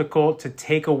difficult to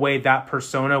take away that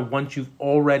persona once you've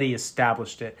already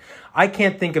established it. I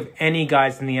can't think of any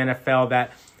guys in the NFL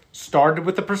that started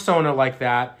with a persona like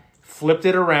that, flipped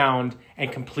it around,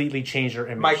 and completely changed their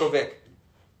image.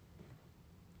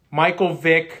 Michael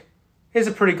Vick is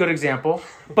a pretty good example.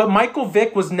 But Michael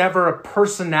Vick was never a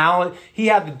personality. He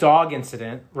had the dog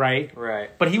incident, right?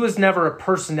 Right. But he was never a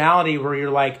personality where you're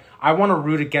like, I want to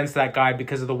root against that guy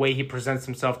because of the way he presents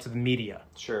himself to the media.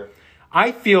 Sure.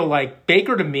 I feel like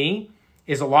Baker, to me,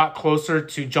 is a lot closer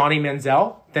to Johnny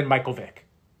Manziel than Michael Vick.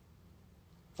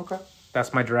 Okay.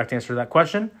 That's my direct answer to that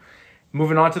question.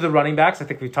 Moving on to the running backs, I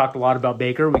think we've talked a lot about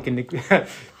Baker. We can,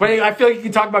 but I feel like you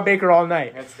can talk about Baker all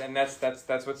night.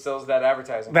 That's what sells that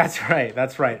advertising. That's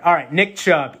right. All right, Nick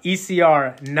Chubb,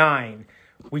 ECR 9.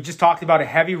 We just talked about a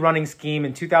heavy running scheme.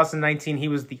 In 2019, he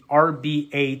was the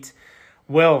RB8.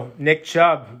 Will, Nick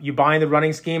Chubb, you buying the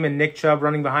running scheme and Nick Chubb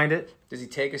running behind it? Does he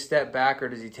take a step back or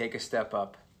does he take a step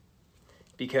up?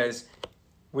 Because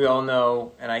we all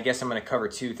know, and I guess I'm going to cover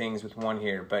two things with one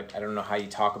here, but I don't know how you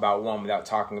talk about one without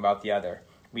talking about the other.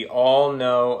 We all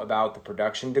know about the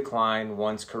production decline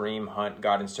once Kareem Hunt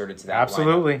got inserted to that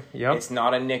Absolutely, lineup. yep. It's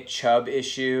not a Nick Chubb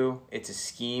issue. It's a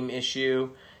scheme issue.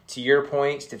 To your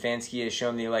point, Stefanski has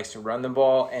shown that he likes to run the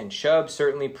ball, and Chubb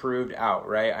certainly proved out,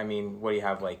 right? I mean, what do you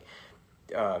have, like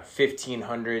 1,500,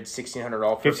 1,600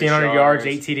 all-purpose 1,500 yards,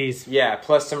 8 TDs. Yeah,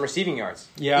 plus some receiving yards.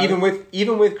 Yeah. Even with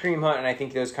Kareem Hunt, and I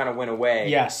think those kind of went away.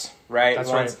 Yes. Right? That's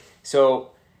right.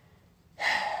 So,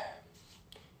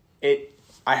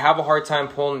 I have a hard time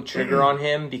pulling the trigger on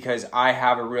him because I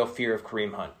have a real fear of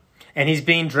Kareem Hunt. And he's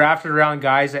being drafted around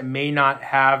guys that may not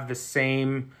have the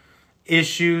same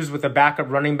issues with a backup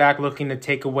running back looking to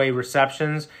take away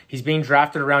receptions. He's being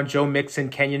drafted around Joe Mixon,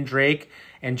 Kenyon Drake,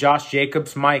 and Josh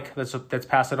Jacobs. Mike, let's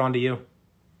pass it on to you.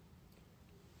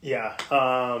 Yeah.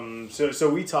 So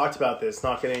we talked about this,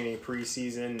 not getting any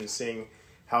preseason and seeing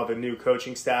how the new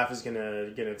coaching staff is gonna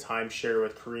get a timeshare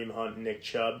with Kareem Hunt and Nick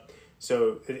Chubb.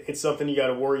 So it's something you got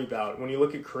to worry about. When you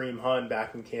look at Kareem Hunt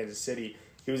back in Kansas City,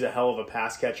 he was a hell of a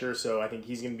pass catcher. So I think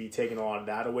he's going to be taking a lot of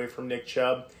that away from Nick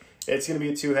Chubb. It's going to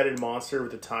be a two-headed monster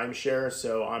with a timeshare.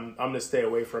 So I'm going to stay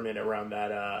away from it around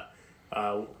that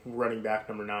running back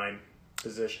number 9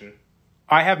 position.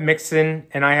 I have Mixon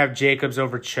and I have Jacobs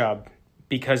over Chubb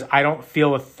because I don't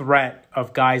feel a threat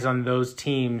of guys on those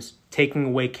teams taking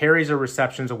away carries or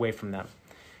receptions away from them.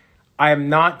 I am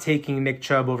not taking Nick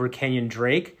Chubb over Kenyon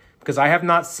Drake because I have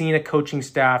not seen a coaching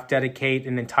staff dedicate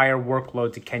an entire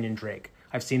workload to Kenyon Drake.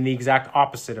 I've seen the exact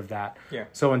opposite of that. Yeah.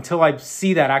 So until I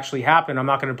see that actually happen, I'm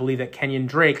not going to believe that Kenyon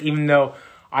Drake, even though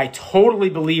I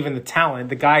totally believe in the talent,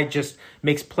 the guy just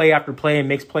makes play after play and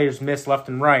makes players miss left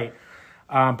and right.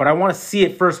 But I want to see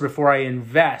it first before I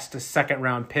invest a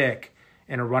second-round pick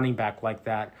in a running back like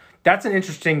that. That's an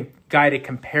interesting guy to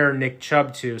compare Nick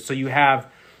Chubb to. So you have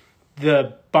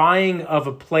the buying of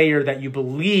a player that you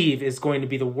believe is going to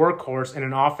be the workhorse in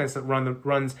an offense that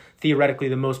runs theoretically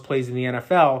the most plays in the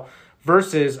NFL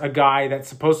versus a guy that's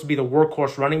supposed to be the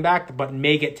workhorse running back but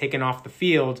may get taken off the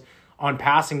field on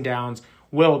passing downs.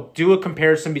 Will, do a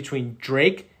comparison between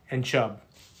Drake and Chubb.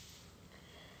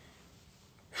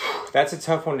 That's a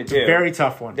tough one to do. Very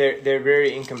tough one. They're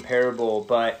very incomparable,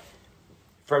 but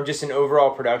from just an overall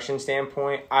production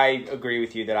standpoint, I agree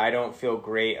with you that I don't feel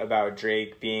great about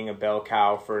Drake being a bell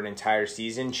cow for an entire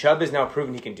season. Chubb has now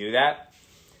proven he can do that,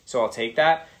 so I'll take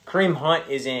that. Kareem Hunt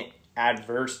isn't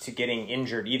adverse to getting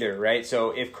injured either, right?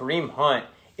 So if Kareem Hunt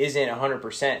isn't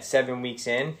 100% 7 weeks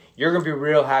in, you're going to be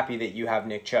real happy that you have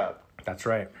Nick Chubb. That's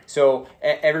right. So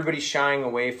everybody's shying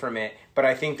away from it, but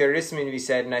I think there is something to be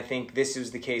said, and I think this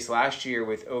was the case last year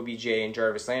with OBJ and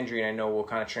Jarvis Landry, and I know we'll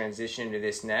kind of transition into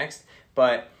this next.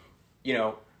 But, you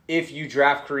know, if you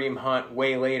draft Kareem Hunt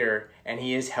way later and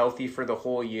he is healthy for the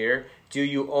whole year, do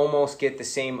you almost get the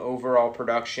same overall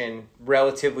production,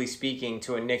 relatively speaking,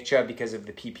 to a Nick Chubb because of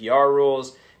the PPR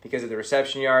rules, because of the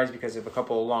reception yards, because of a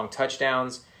couple of long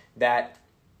touchdowns, that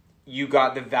you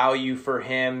got the value for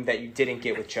him that you didn't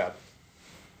get with Chubb?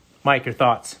 Mike, your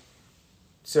thoughts?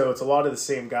 So it's a lot of the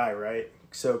same guy, right?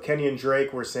 So Kenyon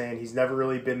Drake, we're saying he's never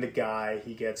really been the guy.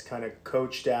 He gets kind of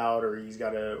coached out, or he's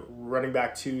got a running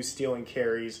back 2 stealing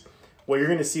carries. Well, you're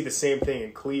going to see the same thing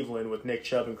in Cleveland with Nick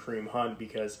Chubb and Kareem Hunt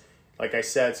because, like I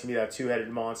said, it's going to be that two-headed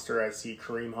monster. I see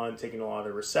Kareem Hunt taking a lot of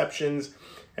the receptions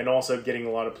and also getting a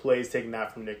lot of plays, taking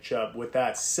that from Nick Chubb. With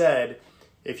that said,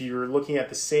 if you're looking at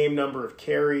the same number of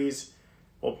carries,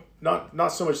 well,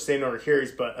 not so much the same number of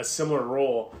carries, but a similar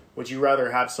role, would you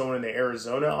rather have someone in the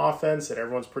Arizona offense that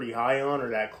everyone's pretty high on or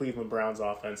that Cleveland Browns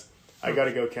offense? I got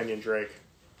to go Kenyon Drake.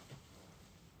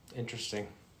 Interesting.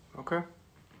 Okay.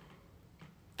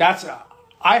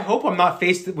 I hope I'm not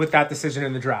faced with that decision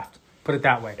in the draft. Put it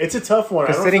that way. It's a tough one.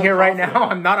 Because sitting here right now,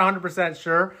 I'm not 100%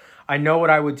 sure. I know what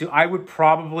I would do. I would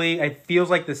probably, it feels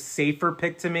like the safer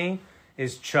pick to me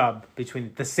is Chubb.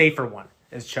 The safer one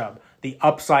is Chubb. The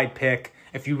upside pick,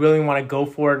 if you really want to go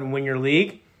for it and win your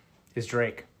league, is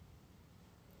Drake.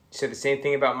 You said the same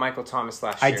thing about Michael Thomas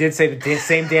last year. I did say the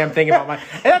same damn thing about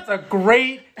That's a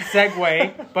great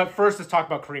segue. But first, let's talk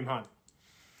about Kareem Hunt.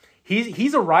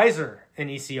 He's a riser in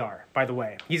ECR, by the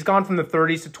way. He's gone from the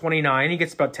 30s to 29. He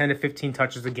gets about 10 to 15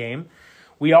 touches a game.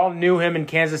 We all knew him in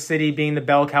Kansas City being the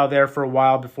bell cow there for a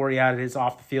while before he had his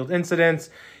off-the-field incidents.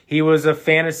 He was a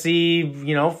fantasy,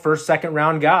 first, second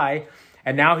round guy.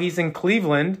 And now he's in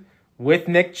Cleveland with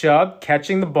Nick Chubb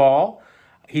catching the ball.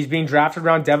 He's being drafted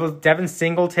around Devin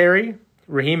Singletary,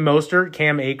 Raheem Mostert,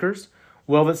 Cam Akers.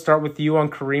 Will it start with you on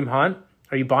Kareem Hunt?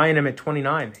 Are you buying him at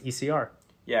 29 ECR?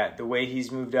 Yeah, the way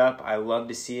he's moved up, I love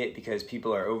to see it because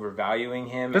people are overvaluing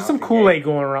him. There's some Kool-Aid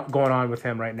going on with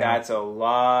him right now. That's a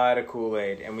lot of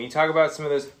Kool-Aid. And when you talk about some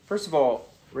of those, first of all,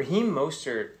 Raheem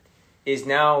Mostert is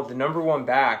now the number one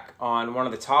back on one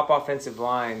of the top offensive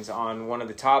lines on one of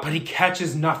the top. But he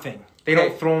catches nothing. They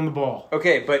don't throw him the ball.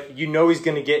 Okay, but you know he's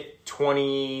going to get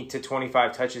 20 to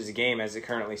 25 touches a game as it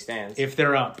currently stands. If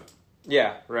they're up.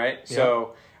 Yeah, right? Yep.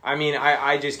 So, I mean,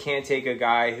 I just can't take a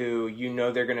guy who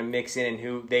they're going to mix in and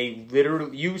who they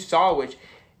literally, you saw which,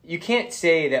 you can't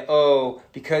say that,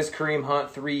 because Kareem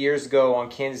Hunt 3 years ago on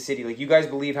Kansas City, like you guys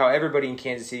believe how everybody in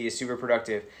Kansas City is super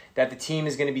productive, that the team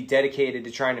is going to be dedicated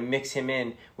to trying to mix him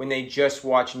in when they just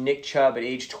watch Nick Chubb at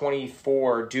age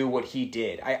 24 do what he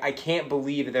did. I can't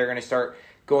believe that they're going to start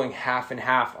going half and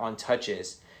half on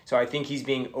touches. So I think he's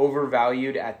being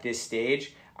overvalued at this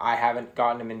stage. I haven't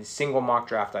gotten him in a single mock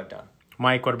draft I've done.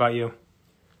 Mike, what about you?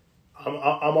 I'm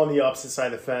on the opposite side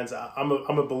of the fence. I'm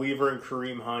a believer in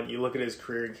Kareem Hunt. You look at his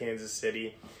career in Kansas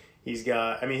City. He's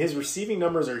got, his receiving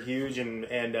numbers are huge, and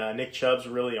Nick Chubb's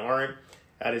really aren't.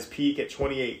 At his peak at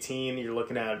 2018, you're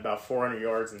looking at about 400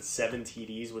 yards and 7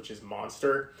 TDs, which is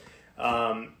monster.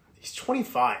 He's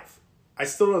 25. I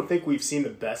still don't think we've seen the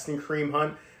best in Kareem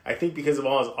Hunt. I think because of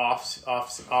all his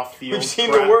off field. We've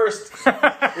seen the worst.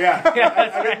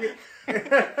 Yeah.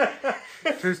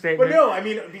 True statement. But no,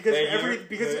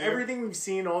 because of everything we've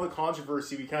seen, all the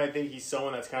controversy, we kind of think he's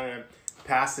someone that's kind of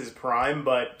past his prime.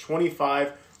 But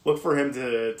 25, look for him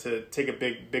to take a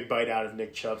big bite out of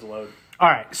Nick Chubb's load. All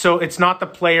right, so it's not the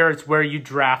player, it's where you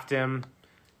draft him.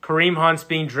 Kareem Hunt's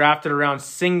being drafted around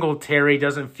Singletary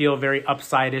doesn't feel very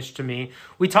upside-ish to me.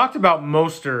 We talked about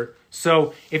Mostert.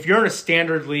 So if you're in a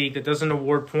standard league that doesn't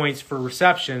award points for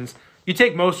receptions, you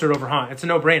take Mostert over Hunt. It's a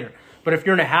no-brainer. But if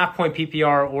you're in a half-point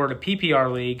PPR or a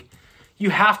PPR league,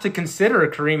 you have to consider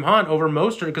Kareem Hunt over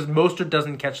Mostert because Mostert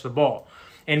doesn't catch the ball.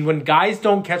 And when guys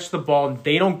don't catch the ball and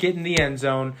they don't get in the end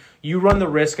zone, you run the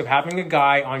risk of having a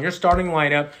guy on your starting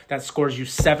lineup that scores you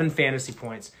 7 fantasy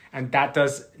points. And that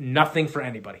does nothing for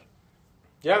anybody.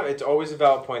 Yeah, it's always a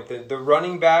valid point. The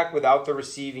running back without the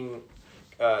receiving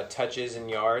touches and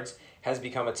yards has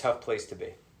become a tough place to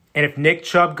be. And if Nick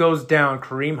Chubb goes down,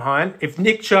 Kareem Hunt, if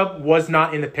Nick Chubb was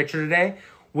not in the picture today,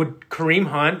 would Kareem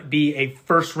Hunt be a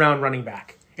first-round running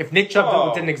back? If Nick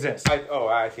Chubb didn't exist.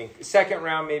 I think second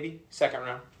round maybe. Second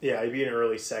round. Yeah, he'd be an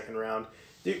early second round.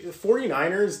 The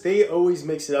 49ers, they always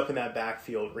mix it up in that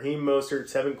backfield. Raheem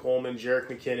Mostert, Tevin Coleman, Jerick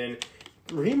McKinnon.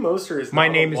 Raheem Mostert is My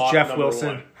name is Jeff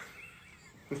Wilson.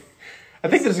 I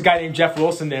think there's a guy named Jeff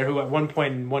Wilson there who at one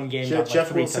point in one game got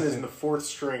Jeff Wilson is in the 4th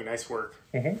string. Nice work.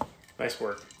 Mm-hmm. Nice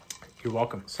work. You're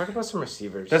welcome. Let's talk about some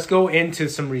receivers. Let's go into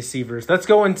some receivers. Let's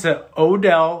go into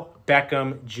Odell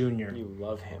Beckham Jr. You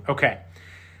love him. Okay.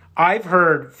 I've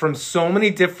heard from so many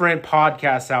different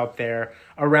podcasts out there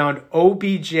around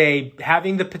OBJ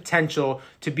having the potential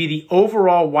to be the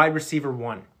overall wide receiver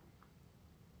 1.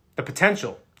 The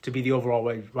potential to be the overall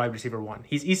wide receiver 1.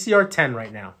 He's ECR 10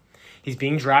 right now. He's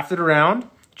being drafted around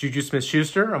Juju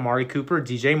Smith-Schuster, Amari Cooper,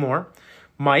 DJ Moore.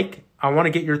 Mike, I want to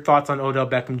get your thoughts on Odell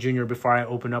Beckham Jr. before I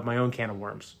open up my own can of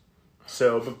worms.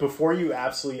 So, but before you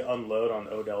absolutely unload on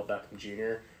Odell Beckham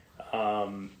Jr.,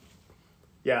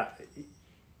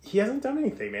 he hasn't done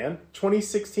anything, man.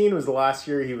 2016 was the last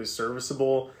year he was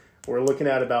serviceable. We're looking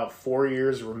at about 4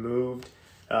 years removed.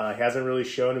 He hasn't really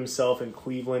shown himself in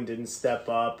Cleveland, didn't step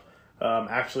up.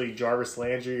 Actually, Jarvis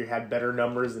Landry had better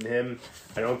numbers than him.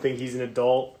 I don't think he's an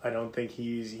adult. I don't think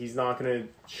he's not going to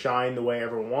shine the way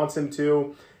everyone wants him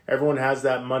to. Everyone has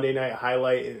that Monday night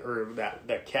highlight or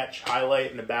that catch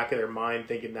highlight in the back of their mind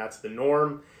thinking that's the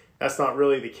norm. That's not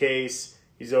really the case.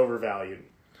 He's overvalued.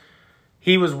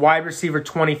 He was wide receiver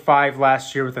 25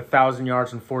 last year with 1,000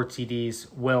 yards and 4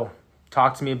 TDs. Will,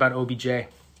 talk to me about OBJ.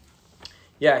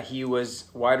 Yeah, he was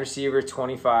wide receiver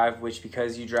 25, which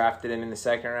because you drafted him in the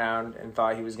second round and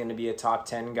thought he was going to be a top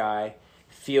 10 guy,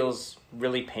 feels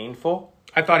really painful.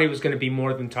 I thought he was going to be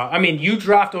more than top. I mean, you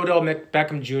draft Odell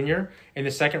Beckham Jr. in the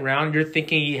second round. You're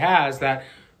thinking he has that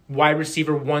wide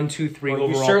receiver 1, 2, 3 overall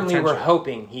You certainly potential. were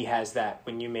hoping he has that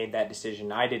when you made that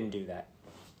decision. I didn't do that.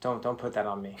 Don't put that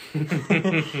on me.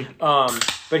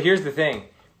 But here's the thing.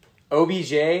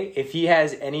 OBJ, if he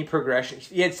has any progression,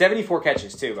 he had 74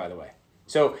 catches too, by the way.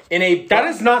 So that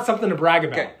is not something to brag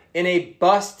about. Okay, in a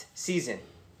bust season,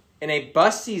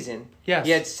 yes,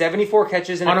 he had 74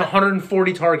 catches on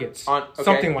 140 targets,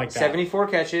 something like that. 74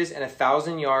 catches and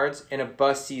 1,000 yards in a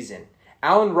bust season.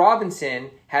 Allen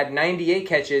Robinson had 98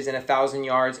 catches and 1,000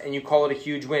 yards, and you call it a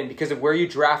huge win because of where you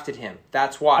drafted him.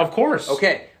 That's why. Of course.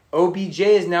 Okay, OBJ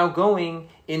is now going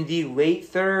in the late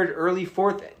third, early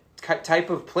fourth type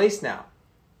of place now,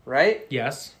 right?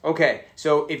 Yes. Okay,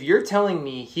 so if you're telling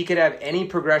me he could have any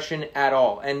progression at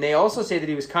all, and they also say that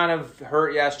he was kind of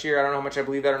hurt last year. I don't know how much I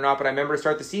believe that or not, but I remember to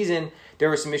start the season, there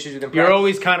were some issues with him. You're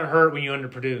always kind of hurt when you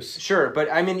underproduce. Sure, but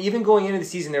I mean, even going into the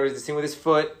season, there was this thing with his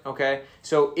foot, okay?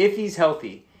 So if he's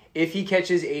healthy, if he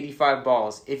catches 85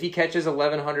 balls, if he catches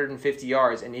 1,150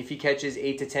 yards, and if he catches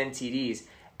 8 to 10 TDs,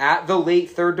 at the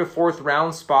late third to fourth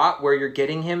round spot where you're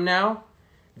getting him now,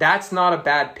 that's not a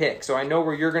bad pick. So I know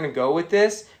where you're going to go with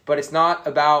this, but it's not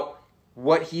about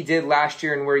what he did last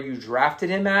year and where you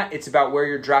drafted him at. It's about where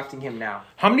you're drafting him now.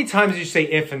 How many times did you say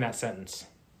if in that sentence?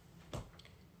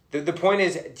 The point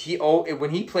is, when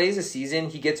he plays a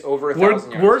season, he gets over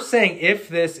 1,000 yards. We're saying if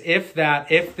this, if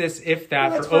that, if this, if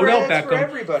that Well, for Odell Beckham. for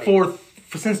everybody.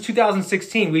 For since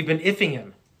 2016, we've been iffing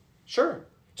him. Sure.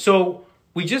 So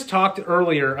we just talked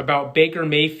earlier about Baker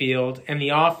Mayfield and the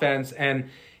offense and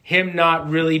him not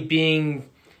really being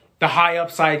the high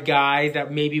upside guy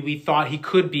that maybe we thought he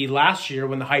could be last year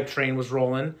when the hype train was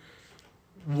rolling.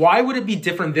 Why would it be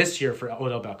different this year for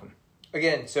Odell Beckham?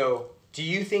 Again, so do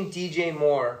you think DJ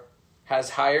Moore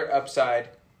has higher upside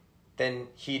than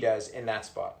he does in that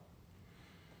spot?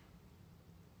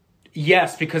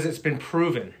 Yes, because it's been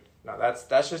proven. No,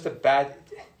 that's just a bad...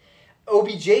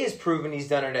 OBJ has proven he's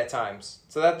done it at times.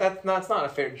 So that's not a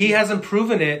fair... He hasn't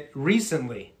proven it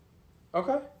recently.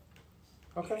 Okay.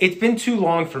 It's been too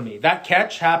long for me. That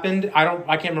catch happened. I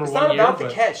can't remember It's what not year. about the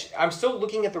catch. I'm still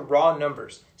looking at the raw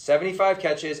numbers. 75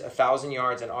 catches, 1,000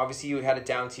 yards, and obviously you had a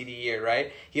down TD year,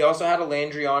 right? He also had a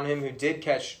Landry on him who did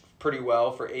catch pretty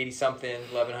well for 80-something,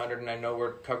 1,100, and I know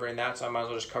we're covering that, so I might as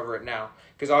well just cover it now.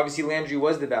 Because obviously Landry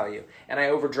was the value. And I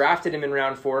overdrafted him in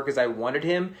round 4 because I wanted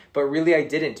him, but really I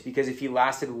didn't, because if he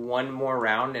lasted one more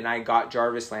round and I got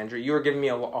Jarvis Landry, you were giving me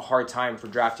a hard time for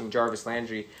drafting Jarvis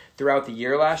Landry throughout the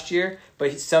year last year,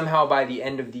 but somehow by the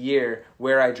end of the year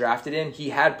where I drafted him, he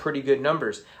had pretty good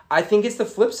numbers. I think it's the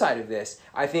flip side of this.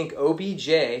 I think OBJ,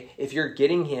 if you're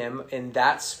getting him in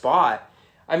that spot,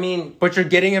 But you're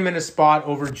getting him in a spot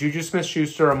over Juju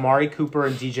Smith-Schuster, Amari Cooper,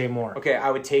 and DJ Moore. Okay,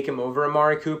 I would take him over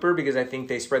Amari Cooper because I think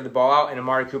they spread the ball out and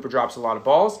Amari Cooper drops a lot of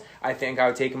balls. I think I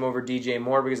would take him over DJ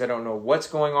Moore because I don't know what's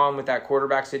going on with that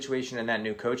quarterback situation and that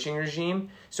new coaching regime.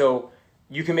 So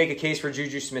you can make a case for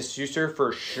Juju Smith-Schuster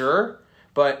for sure,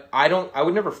 but I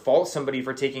would never fault somebody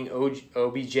for taking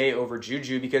OBJ over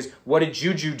Juju because what did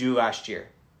Juju do last year?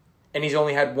 And he's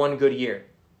only had one good year,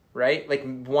 right? Like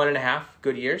 1.5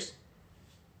 good years.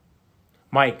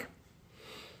 Mike.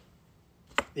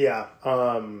 Yeah.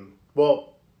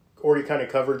 Well, already kind of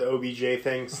covered the OBJ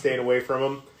thing. Stayed away from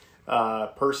him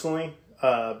personally.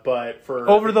 But for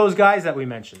over those guys that we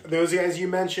mentioned, those guys you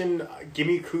mentioned, give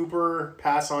me Cooper,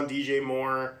 pass on DJ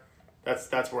Moore.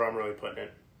 That's where I'm really putting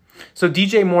it. So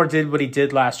DJ Moore did what he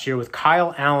did last year with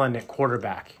Kyle Allen at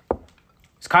quarterback.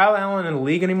 Is Kyle Allen in the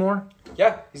league anymore?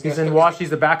 Yeah, he's in Washington. He's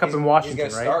the backup in Washington,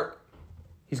 he's right? Start.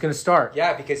 He's going to start.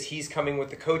 Yeah, because he's coming with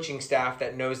the coaching staff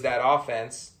that knows that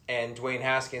offense, and Dwayne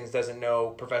Haskins doesn't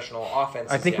know professional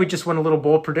offense. I think we just went a little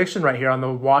bold prediction right here on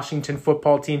the Washington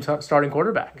football team starting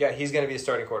quarterback. Yeah, he's going to be the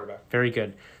starting quarterback. Very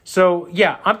good. So,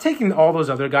 yeah, I'm taking all those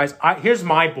other guys. Here's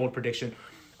my bold prediction.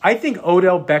 I think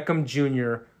Odell Beckham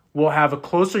Jr. will have a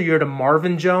closer year to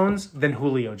Marvin Jones than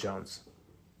Julio Jones.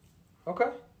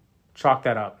 Okay. Chalk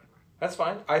that up. That's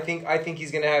fine. I think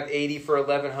he's going to have 80 for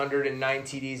 1,100 and 9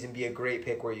 TDs and be a great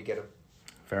pick where you get him.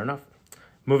 Fair enough.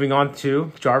 Moving on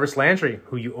to Jarvis Landry,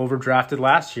 who you overdrafted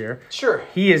last year. Sure.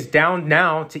 He is down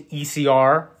now to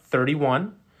ECR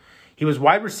 31. He was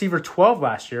wide receiver 12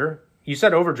 last year. You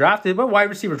said overdrafted, but wide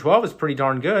receiver 12 is pretty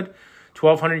darn good.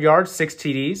 1,200 yards, 6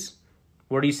 TDs.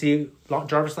 Where do you see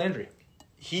Jarvis Landry?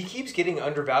 he keeps getting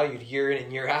undervalued year in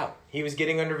and year out. He was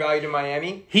getting undervalued in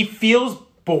Miami. He feels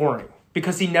boring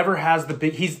because he never has the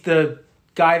big... He's the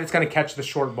guy that's going to catch the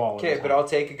short ball. Okay, but I'll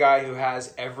take a guy who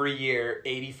has every year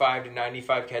 85 to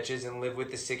 95 catches and live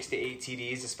with the 6 to 8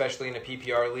 TDs, especially in a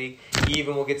PPR league. He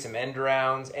even will get some end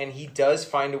rounds, and he does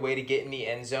find a way to get in the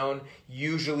end zone,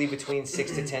 usually between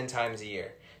 6 to 10 times a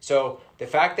year. So the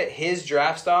fact that his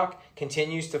draft stock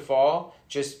continues to fall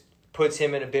just puts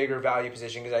him in a bigger value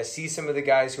position, because I see some of the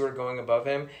guys who are going above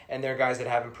him, and they're guys that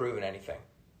haven't proven anything.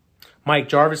 Mike,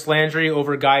 Jarvis Landry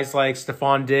over guys like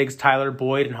Stephon Diggs, Tyler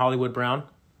Boyd, and Hollywood Brown?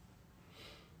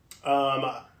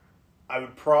 I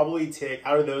would probably take,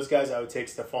 out of those guys, I would take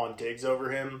Stephon Diggs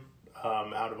over him,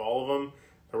 out of all of them.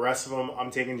 The rest of them, I'm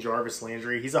taking Jarvis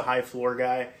Landry. He's a high floor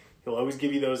guy. He'll always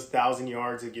give you those 1,000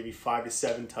 yards. He'll give you 5 to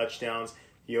 7 touchdowns.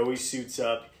 He always suits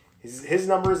up. His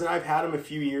numbers, and I've had him a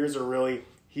few years, are really...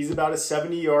 He's about a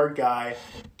 70-yard guy,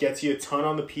 gets you a ton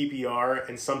on the PPR,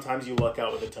 and sometimes you luck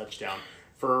out with a touchdown.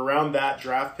 For around that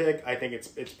draft pick, I think it's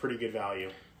pretty good value.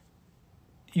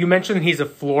 You mentioned he's a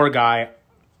floor guy.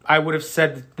 I would have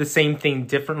said the same thing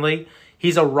differently.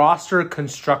 He's a roster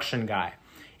construction guy.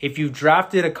 If you've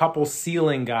drafted a couple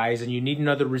ceiling guys and you need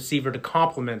another receiver to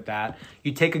complement that,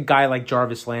 you take a guy like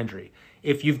Jarvis Landry.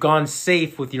 If you've gone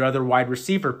safe with your other wide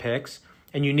receiver picks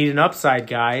and you need an upside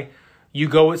guy, you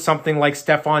go with something like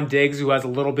Stephon Diggs, who has a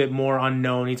little bit more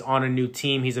unknown. He's on a new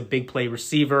team. He's a big play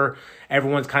receiver.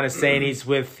 Everyone's kind of saying he's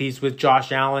with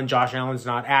Josh Allen. Josh Allen's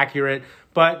not accurate,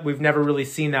 but we've never really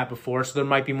seen that before, so there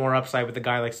might be more upside with a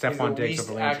guy like Stephon Diggs over Landry. He's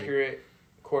the least accurate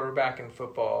quarterback in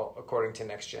football, according to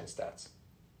Next Gen Stats.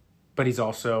 But he's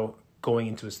also going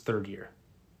into his third year.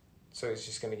 So he's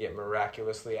just going to get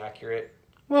miraculously accurate?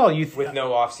 Well, with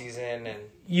no offseason and...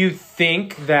 You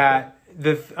think that...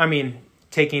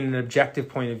 taking an objective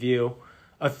point of view,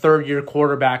 a third-year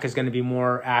quarterback is going to be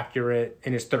more accurate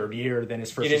in his third year than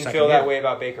his first or second year. You didn't feel that way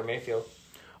about Baker Mayfield?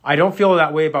 I don't feel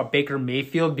that way about Baker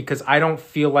Mayfield because I don't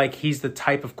feel like he's the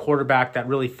type of quarterback that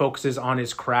really focuses on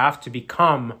his craft to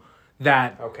become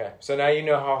that. Okay, so now you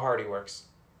know how hard he works.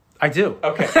 I do.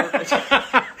 Okay.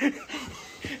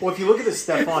 Well, if you look at the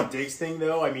Stephon Diggs thing,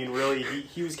 though, I mean, really,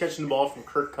 he was catching the ball from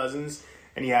Kirk Cousins,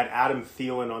 and he had Adam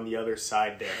Thielen on the other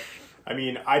side there. I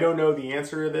mean, I don't know the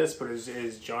answer to this, but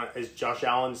is Josh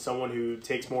Allen someone who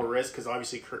takes more risk? Because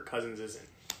obviously Kirk Cousins isn't.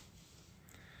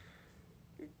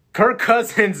 Kirk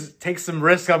Cousins takes some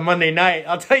risk on Monday night,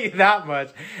 I'll tell you that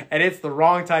much, and it's the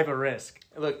wrong type of risk.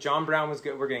 Look, John Brown was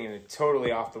good. We're getting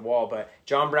totally off the wall, but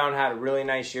John Brown had a really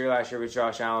nice year last year with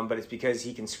Josh Allen, but it's because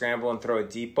he can scramble and throw a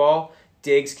deep ball.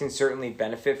 Diggs can certainly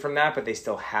benefit from that, but they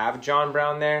still have John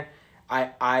Brown there.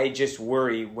 I just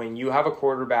worry when you have a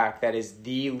quarterback that is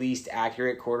the least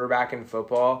accurate quarterback in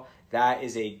football, that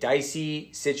is a dicey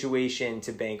situation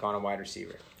to bank on a wide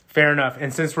receiver. Fair enough.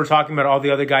 And since we're talking about all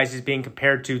the other guys he's being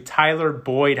compared to, Tyler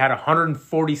Boyd had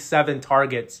 147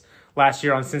 targets last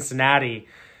year on Cincinnati.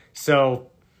 So,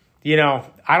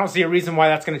 I don't see a reason why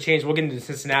that's going to change. We'll get into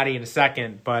Cincinnati in a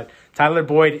second, but Tyler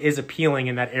Boyd is appealing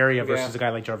in that area versus a guy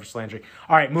like Jarvis Landry.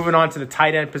 All right, moving on to the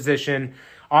tight end position.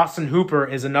 Austin Hooper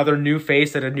is another new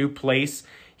face at a new place.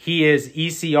 He is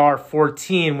ECR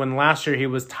 14 when last year he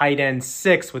was tight end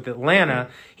 6 with Atlanta.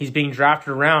 He's being drafted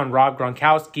around Rob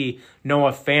Gronkowski,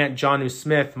 Noah Fant, Jonnu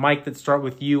Smith. Mike, let's start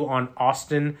with you on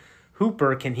Austin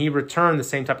Hooper. Can he return the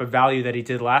same type of value that he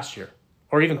did last year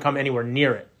or even come anywhere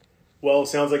near it? Well, it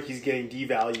sounds like he's getting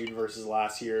devalued versus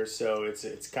last year, so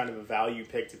it's kind of a value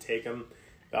pick to take him.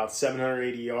 About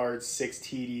 780 yards, 6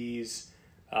 TDs.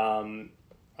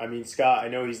 Scott, I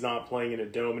know he's not playing in a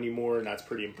dome anymore, and that's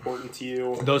pretty important to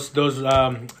you. Those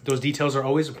details are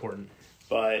always important.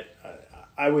 But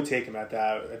I would take him at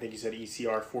that. I think you said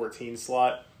ECR 14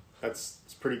 slot. It's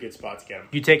a pretty good spot to get him.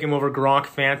 You take him over Gronk,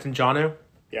 Fant, and Jonnu?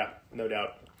 Yeah, no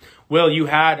doubt. Will, you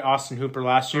had Austin Hooper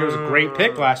last year. It was a great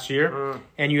pick last year,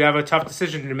 and you have a tough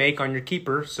decision to make on your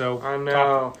keeper. So I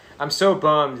know. I'm so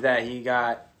bummed that he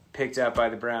got picked up by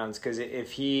the Browns, because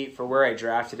if he, for where I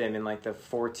drafted him in like the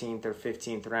 14th or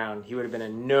 15th round, he would have been a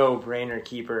no-brainer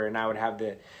keeper, and I would have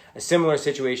a similar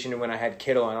situation to when I had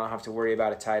Kittle. I don't have to worry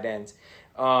about a tight end.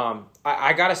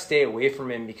 I got to stay away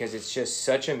from him because it's just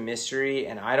such a mystery,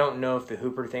 and I don't know if the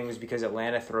Hooper thing was because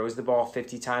Atlanta throws the ball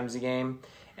 50 times a game,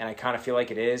 and I kind of feel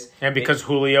like it is. And because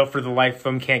Julio, for the life of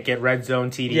him, can't get red zone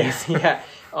TDs. Yeah.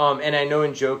 And I know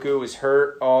Njoku was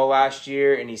hurt all last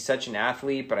year, and he's such an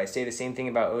athlete, but I say the same thing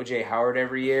about O.J. Howard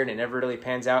every year, and it never really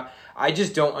pans out. I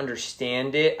just don't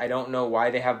understand it. I don't know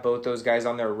why they have both those guys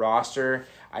on their roster.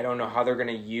 I don't know how they're going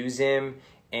to use him,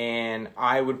 and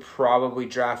I would probably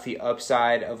draft the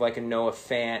upside of like a Noah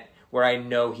Fant, where I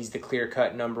know he's the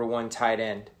clear-cut number 1 tight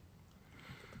end.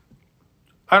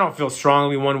 I don't feel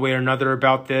strongly one way or another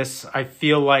about this. I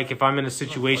feel like if I'm in a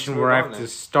situation where I have to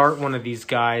start one of these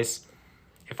guys,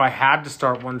 if I had to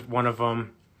start one of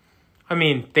them, I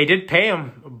mean, they did pay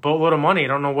him a boatload of money. I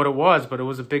don't know what it was, but it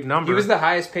was a big number. He was the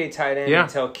highest paid tight end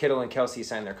until Kittle and Kelsey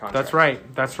signed their contracts.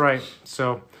 That's right.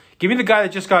 So give me the guy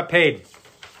that just got paid.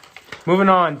 Moving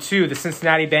on to the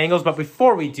Cincinnati Bengals. But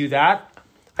before we do that,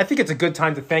 I think it's a good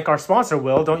time to thank our sponsor,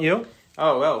 Will, don't you?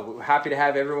 Oh, well, happy to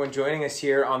have everyone joining us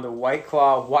here on the White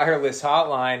Claw Wireless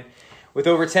Hotline with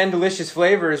over 10 delicious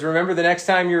flavors. Remember, the next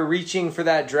time you're reaching for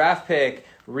that draft pick,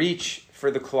 reach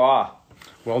for the claw.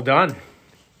 Well done.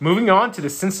 Moving on to the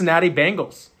Cincinnati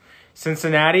Bengals.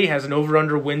 Cincinnati has an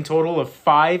over-under win total of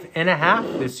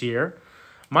 5.5 this year.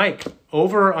 Mike,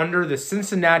 over or under the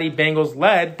Cincinnati Bengals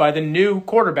led by the new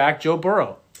quarterback, Joe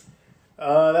Burrow?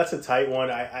 That's a tight one.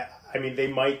 I mean, they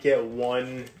might get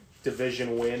one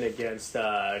division win against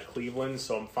Cleveland,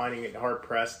 so I'm finding it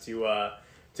hard-pressed to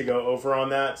go over on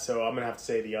that, so I'm going to have to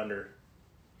say the under.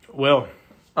 Will?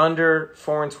 Under,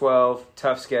 4-12,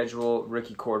 tough schedule,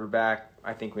 rookie quarterback.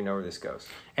 I think we know where this goes.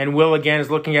 And Will, again, is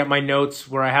looking at my notes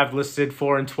where I have listed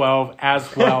 4-12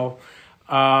 as well.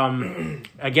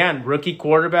 Again, rookie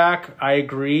quarterback, I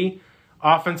agree.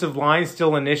 Offensive line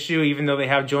still an issue, even though they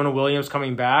have Jonah Williams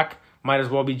coming back. Might as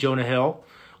well be Jonah Hill.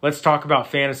 Let's talk about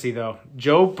fantasy, though.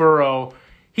 Joe Burrow,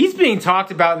 he's being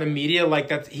talked about in the media like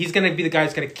that he's going to be the guy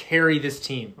that's going to carry this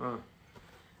team.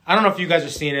 I don't know if you guys are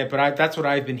seeing it, but that's what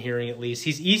I've been hearing at least.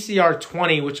 He's ECR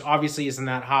 20, which obviously isn't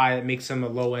that high. That makes him a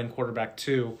low-end quarterback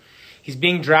too. He's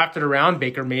being drafted around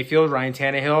Baker Mayfield, Ryan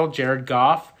Tannehill, Jared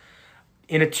Goff.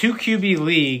 In a 2-QB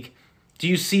league, do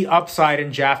you see upside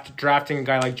in drafting a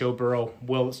guy like Joe Burrow?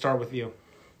 Will, let's start with you.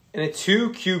 In a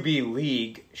 2-QB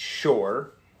league,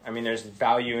 sure. I mean, there's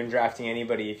value in drafting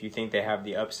anybody if you think they have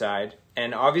the upside.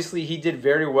 And obviously, he did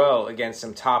very well against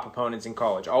some top opponents in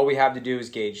college. All we have to do is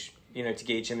gauge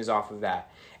him is off of that.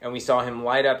 And we saw him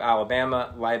light up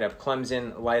Alabama, light up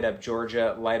Clemson, light up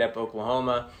Georgia, light up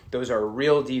Oklahoma. Those are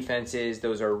real defenses.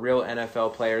 Those are real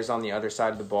NFL players on the other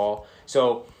side of the ball.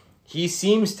 So he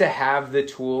seems to have the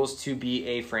tools to be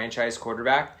a franchise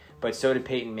quarterback, but so did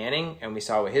Peyton Manning, and we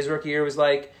saw what his rookie year was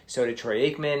like. So did Troy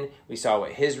Aikman. We saw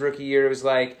what his rookie year was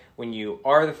like. When you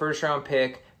are the first-round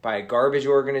pick by a garbage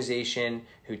organization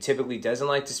who typically doesn't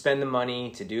like to spend the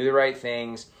money to do the right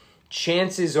things,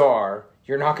 chances are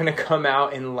you're not going to come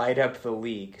out and light up the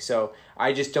league. So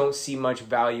I just don't see much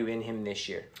value in him this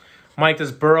year. Mike,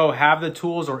 does Burrow have the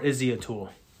tools or is he a tool?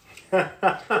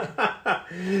 That's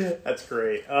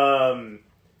great.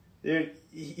 Dude,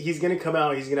 he's going to come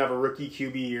out. He's going to have a rookie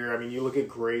QB year. I mean, you look at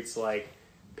greats like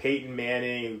Peyton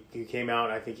Manning, who came out,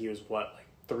 I think he was,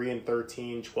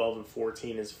 3-13,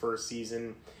 12-14 his first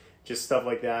season, just stuff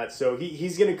like that. So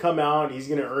he's going to come out. He's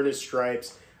going to earn his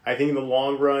stripes. I think in the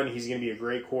long run, he's going to be a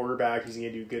great quarterback. He's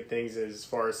going to do good things as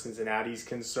far as Cincinnati's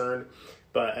concerned.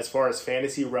 But as far as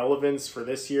fantasy relevance for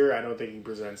this year, I don't think he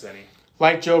presents any.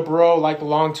 Like Joe Burrow, like the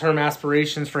long-term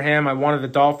aspirations for him, I wanted the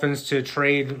Dolphins to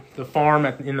trade the farm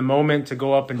in the moment to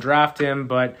go up and draft him.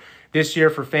 But this year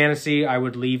for fantasy, I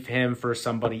would leave him for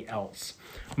somebody else.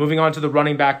 Moving on to the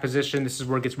running back position, this is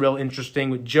where it gets real interesting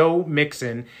with Joe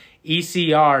Mixon.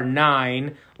 ECR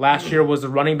 9. Last year was the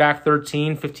running back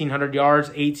 13, 1,500 yards,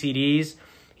 8 TDs.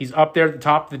 He's up there at the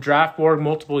top of the draft board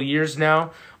multiple years now.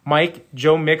 Mike,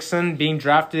 Joe Mixon being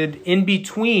drafted in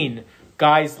between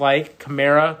guys like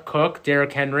Kamara, Cook,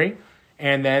 Derrick Henry,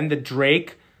 and then the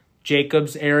Drake,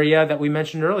 Jacobs area that we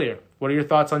mentioned earlier. What are your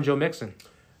thoughts on Joe Mixon?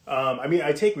 I mean,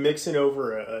 I take Mixon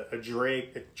over a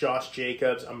Drake, a Josh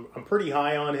Jacobs. I'm pretty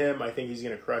high on him. I think he's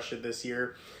going to crush it this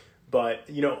year. But,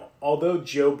 although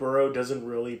Joe Burrow doesn't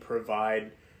really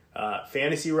provide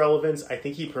fantasy relevance, I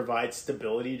think he provides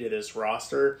stability to this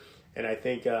roster. And I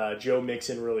think Joe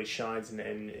Mixon really shines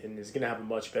and is going to have a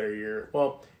much better year.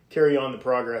 Well, carry on the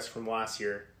progress from last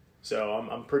year. So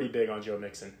I'm pretty big on Joe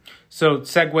Mixon. So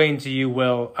segue into you,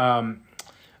 Will.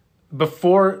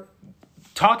 Before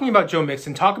talking about Joe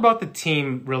Mixon, talk about the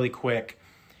team really quick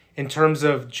in terms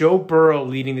of Joe Burrow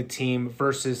leading the team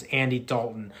versus Andy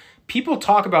Dalton. People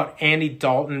talk about Andy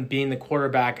Dalton being the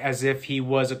quarterback as if he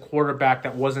was a quarterback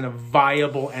that wasn't a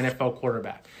viable NFL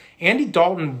quarterback. Andy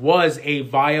Dalton was a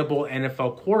viable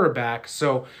NFL quarterback.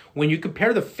 So when you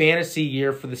compare the fantasy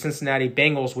year for the Cincinnati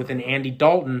Bengals with an Andy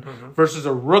Dalton versus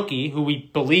a rookie who we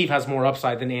believe has more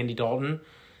upside than Andy Dalton,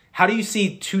 how do you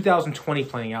see 2020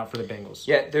 playing out for the Bengals?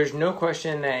 Yeah, there's no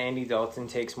question that Andy Dalton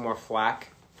takes more flack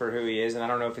for who he is. And I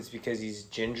don't know if it's because he's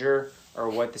ginger or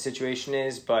what the situation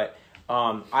is, but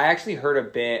I actually heard a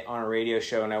bit on a radio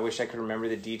show, and I wish I could remember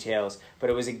the details, but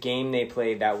it was a game they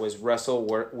played that was Russell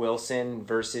Wilson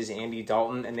versus Andy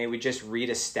Dalton, and they would just read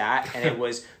a stat, and it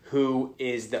was who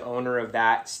is the owner of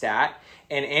that stat.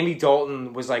 And Andy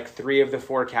Dalton was like 3 of the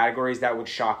 4 categories that would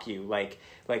shock you, like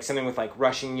something with like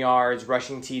rushing yards,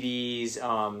 rushing TDs,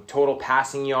 total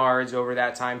passing yards over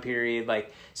that time period,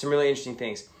 like some really interesting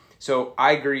things. So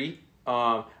I agree.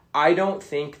 I don't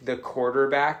think the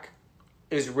quarterback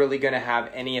is really going to have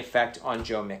any effect on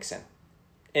Joe Mixon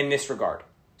in this regard.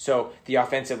 So the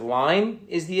offensive line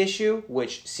is the issue,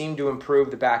 which seemed to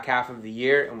improve the back half of the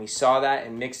year, and we saw that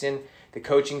in Mixon. The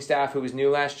coaching staff, who was new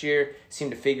last year,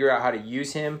 seemed to figure out how to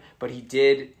use him, but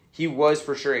he was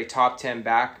for sure a top 10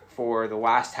 back for the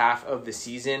last half of the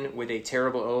season with a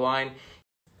terrible O-line.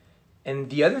 And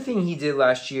the other thing he did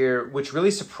last year, which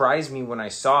really surprised me when I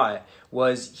saw it,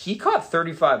 was he caught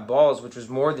 35 balls, which was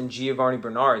more than Giovanni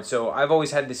Bernard. So I've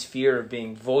always had this fear of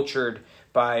being vultured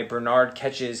by Bernard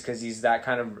catches because he's that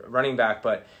kind of running back.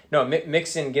 But no,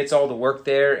 Mixon gets all the work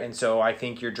there, and so I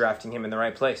think you're drafting him in the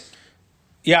right place.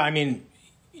 Yeah, I mean,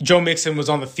 Joe Mixon was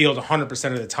on the field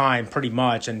 100% of the time, pretty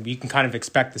much, and you can kind of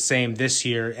expect the same this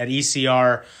year at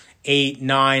ECR 8,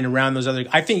 9, around those other.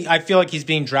 I feel like he's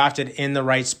being drafted in the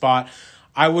right spot.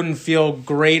 I wouldn't feel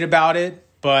great about it,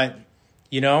 but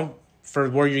for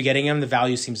where you're getting him, the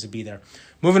value seems to be there.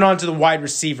 Moving on to the wide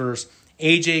receivers,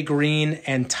 AJ Green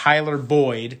and Tyler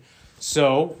Boyd.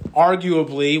 So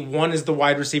arguably, one is the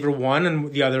wide receiver 1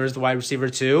 and the other is the wide receiver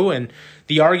 2. And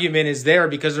the argument is there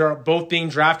because they're both being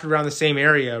drafted around the same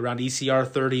area, around ECR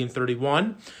 30 and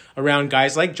 31, around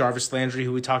guys like Jarvis Landry,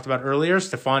 who we talked about earlier,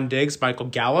 Stephon Diggs, Michael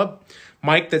Gallup.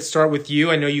 Mike, let's start with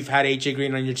you. I know you've had AJ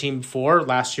Green on your team before,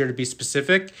 last year to be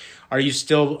specific. Are you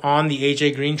still on the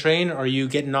AJ Green train? Are you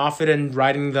getting off it and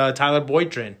riding the Tyler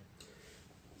Boyd train?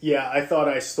 Yeah, I thought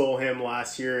I stole him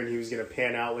last year and he was going to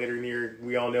pan out later in the year.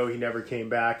 We all know he never came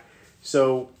back.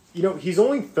 So, he's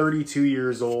only 32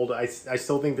 years old. I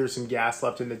still think there's some gas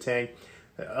left in the tank.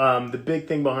 The big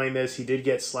thing behind this, he did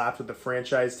get slapped with the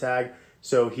franchise tag.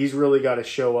 So he's really got to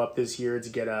show up this year to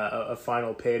get a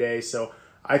final payday. So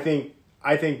I think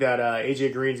that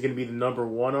AJ Green's going to be the number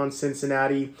 1 on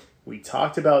Cincinnati. We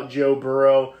talked about Joe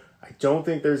Burrow. I don't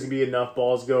think there's going to be enough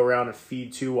balls to go around to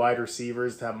feed 2 wide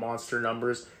receivers to have monster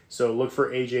numbers. So look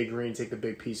for AJ Green to take the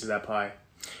big piece of that pie.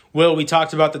 Will, we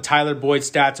talked about the Tyler Boyd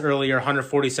stats earlier,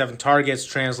 147 targets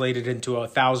translated into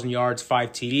 1,000 yards,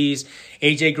 5 TDs.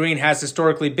 AJ Green has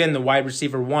historically been the wide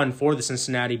receiver 1 for the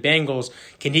Cincinnati Bengals.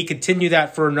 Can he continue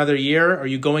that for another year? Are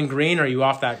you going green or are you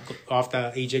off the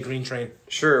AJ Green train?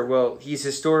 Sure. Well, he's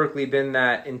historically been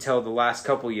that until the last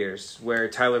couple years where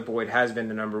Tyler Boyd has been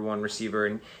the number 1 receiver.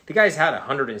 And the guy's had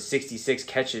 166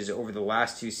 catches over the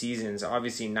last 2 seasons,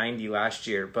 obviously 90 last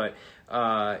year. But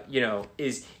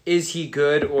is he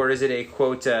good, or is it a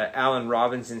quote Allen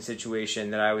Robinson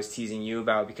situation that I was teasing you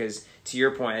about? Because to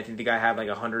your point, I think the guy had like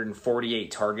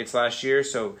 148 targets last year.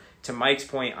 So to Mike's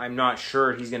point, I'm not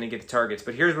sure he's going to get the targets.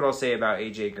 But here's what I'll say about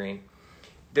AJ Green.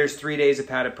 There's 3 days of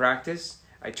padded practice.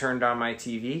 I turned on my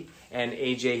TV, and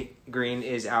AJ Green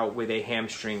is out with a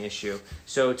hamstring issue.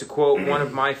 So to quote one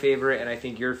of my favorite, and I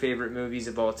think your favorite movies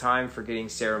of all time, forgetting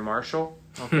Sarah Marshall,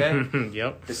 okay?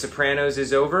 Yep. The Sopranos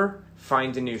is over.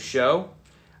 Find a new show.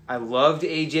 I loved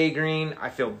AJ Green. I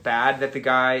feel bad that the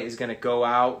guy is going to go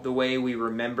out the way we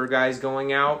remember guys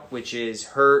going out, which is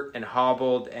hurt and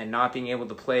hobbled and not being able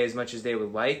to play as much as they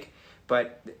would like.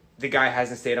 But the guy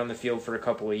hasn't stayed on the field for a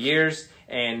couple of years,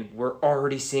 and we're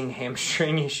already seeing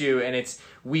hamstring issue, and it's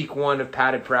week 1 of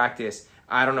padded practice.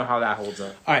 I don't know how that holds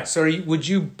up. All right, so would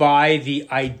you buy the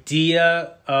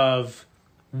idea of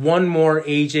one more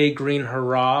AJ Green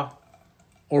hurrah,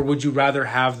 or would you rather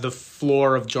have the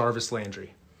floor of Jarvis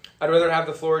Landry? I'd rather have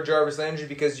the floor of Jarvis Landry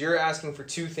because you're asking for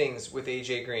 2 things with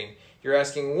AJ Green. You're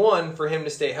asking 1, for him to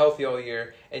stay healthy all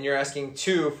year, and you're asking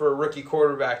 2, for a rookie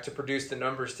quarterback to produce the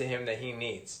numbers to him that he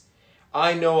needs.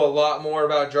 I know a lot more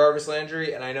about Jarvis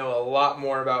Landry, and I know a lot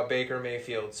more about Baker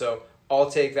Mayfield, so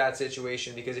I'll take that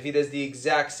situation because if he does the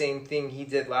exact same thing he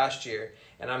did last year,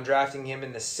 and I'm drafting him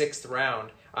in the 6th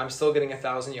round, I'm still getting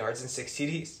 1,000 yards and 6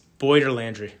 TDs. Boyd or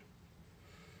Landry?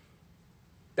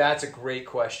 That's a great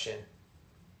question.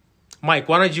 Mike,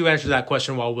 why don't you answer that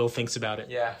question while Will thinks about it?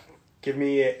 Yeah. Give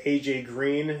me AJ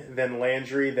Green, then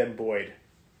Landry, then Boyd.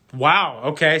 Wow.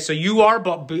 Okay, so you are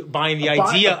buying the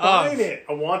idea of. I'm buying it.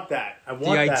 I want that.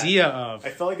 Idea of. I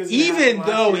felt like it was even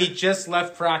though he just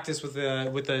left practice with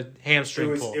a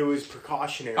hamstring pull. It was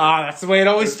precautionary. That's the way it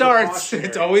always starts.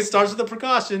 It always starts with a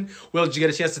precaution. Will, did you get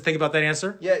a chance to think about that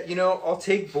answer? Yeah, I'll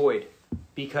take Boyd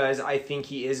because I think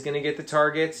he is going to get the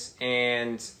targets,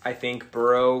 and I think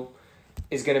Burrow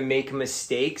is going to make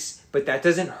mistakes, but that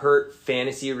doesn't hurt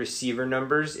fantasy receiver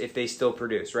numbers if they still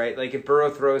produce, right? Like if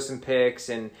Burrow throws some picks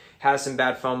and has some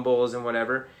bad fumbles and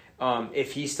whatever,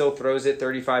 if he still throws it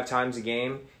 35 times a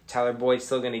game, Tyler Boyd's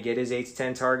still going to get his 8 to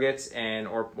 10 targets and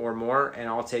or more, and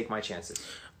I'll take my chances.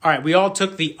 All right, we all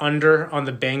took the under on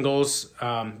the Bengals.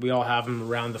 We all have them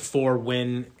around the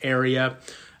 4-win area.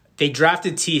 They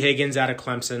drafted T. Higgins out of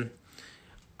Clemson.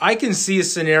 I can see a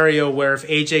scenario where if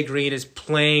A.J. Green is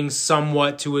playing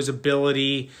somewhat to his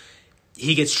ability,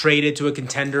 he gets traded to a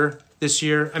contender this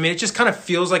year. I mean, it just kind of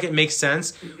feels like it makes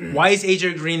sense. Why is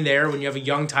A.J. Green there when you have a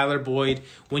young Tyler Boyd,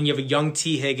 when you have a young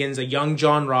T. Higgins, a young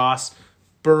John Ross,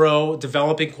 Burrow,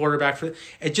 developing quarterback?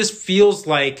 It just feels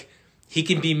like he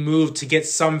can be moved to get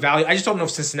some value. I just don't know if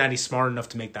Cincinnati's smart enough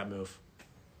to make that move.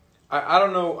 I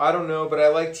don't know, but I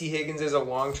like T. Higgins as a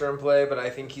long-term play, but I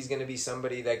think he's going to be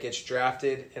somebody that gets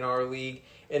drafted in our league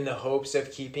in the hopes of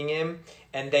keeping him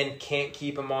and then can't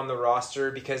keep him on the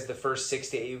roster because the first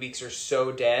 6 to 8 weeks are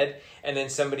so dead, and then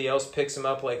somebody else picks him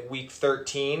up like week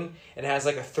 13 and has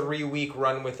like a 3-week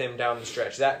run with him down the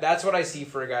stretch. That's what I see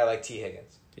for a guy like T.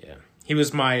 Higgins. Yeah. He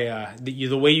was my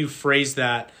the way you phrased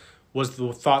that was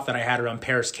the thought that I had around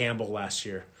Paris Campbell last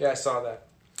year. Yeah, I saw that.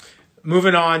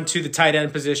 Moving on to the tight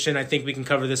end position, I think we can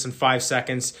cover this in 5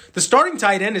 seconds. The starting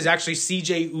tight end is actually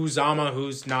C.J. Uzomah,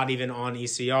 who's not even on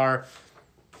ECR.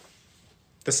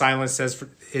 The silence says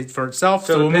for itself.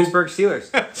 So we'll Pittsburgh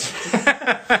Steelers.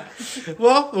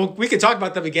 Well, we can talk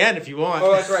about them again if you want.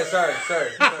 Oh, that's right. Sorry.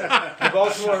 The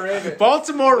Baltimore Ravens.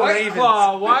 Ravens.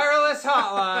 Claw wireless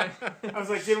hotline. I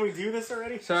was like, didn't we do this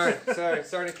already? Sorry.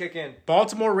 Starting to kick in.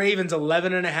 Baltimore Ravens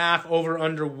 11.5 over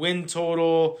under win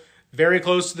total. Very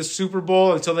close to the Super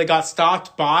Bowl until they got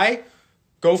stopped by,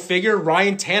 go figure,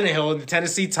 Ryan Tannehill and the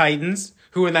Tennessee Titans,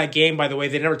 who in that game, by the way,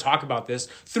 they never talk about this,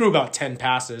 threw about 10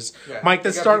 passes. Yeah, Mike,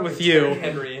 let's start with you.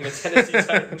 Henry and the Tennessee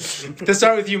Titans. Let's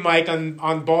start with you, Mike,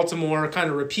 on Baltimore, kind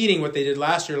of repeating what they did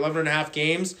last year, 11.5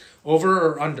 games, over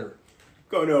or under?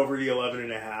 Going over the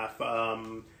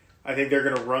 11.5. I think they're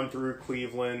going to run through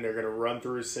Cleveland. They're going to run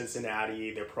through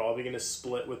Cincinnati. They're probably going to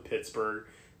split with Pittsburgh.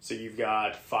 So you've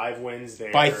got 5 wins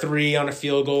there. By 3 on a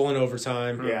field goal in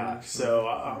overtime. Yeah, so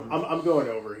I'm going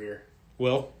over here.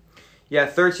 Will? Yeah,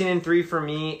 13-3 for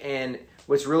me. And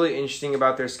what's really interesting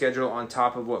about their schedule on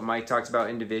top of what Mike talks about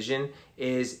in division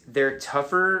is they're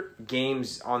tougher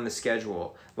games on the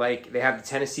schedule. Like they have the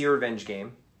Tennessee revenge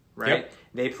game, right? Yep.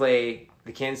 They play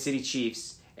the Kansas City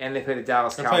Chiefs and they play the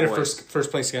Dallas Cowboys. They're playing a first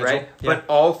place schedule. Right? Yeah. But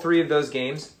all 3 of those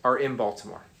games are in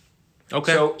Baltimore.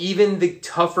 Okay. So even the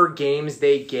tougher games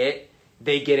they get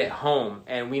at home,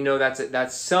 and we know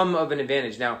that's some of an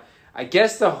advantage. Now, I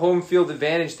guess the home field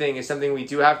advantage thing is something we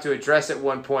do have to address at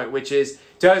one point, which is,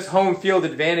 does home field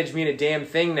advantage mean a damn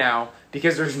thing now?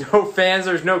 Because there's no fans,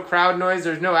 there's no crowd noise,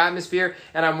 there's no atmosphere,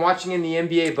 and I'm watching in the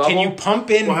NBA bubble. Can you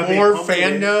pump in more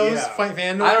fan noise? Yeah.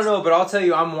 Fan noise? I don't know, but I'll tell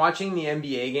you, I'm watching the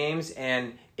NBA games,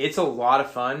 and it's a lot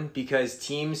of fun because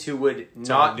teams who would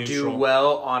not do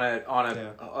well on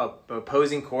a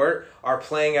opposing court are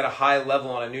playing at a high level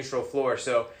on a neutral floor.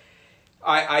 So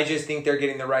I just think they're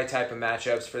getting the right type of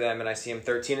matchups for them, and I see them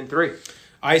 13-3.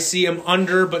 I see them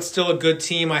under, but still a good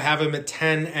team. I have them at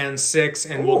 10-6,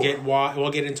 and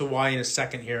we'll get into why in a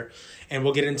second here, and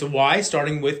we'll get into why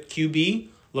starting with QB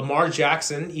Lamar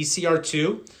Jackson,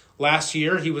 ECR2. Last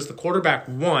year he was the quarterback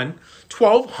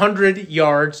 1,200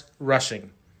 yards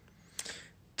rushing.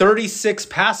 36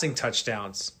 passing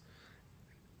touchdowns.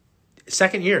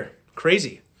 Second year.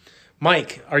 Crazy.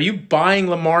 Mike, are you buying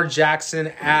Lamar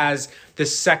Jackson as the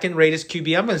second greatest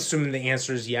QB? I'm assuming the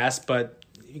answer is yes, but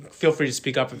feel free to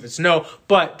speak up if it's no.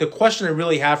 But the question I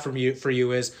really have for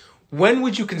you is, when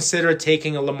would you consider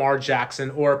taking a Lamar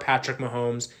Jackson or a Patrick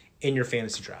Mahomes in your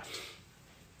fantasy draft?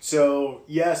 So,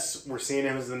 yes, we're seeing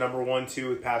him as the number 1-2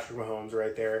 with Patrick Mahomes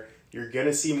right there. You're going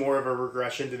to see more of a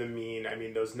regression to the mean. I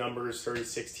mean, those numbers,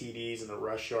 36 TDs and the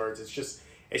rush yards, it's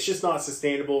just not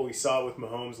sustainable. We saw it with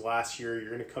Mahomes last year. You're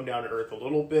going to come down to earth a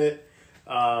little bit.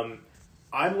 I'm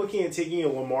looking at taking a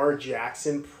Lamar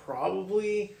Jackson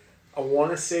probably, I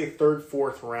want to say 3rd,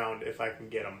 4th round if I can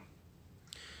get him.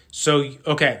 So,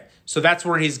 okay. So that's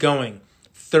where he's going.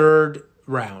 3rd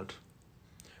round.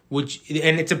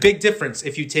 And it's a big difference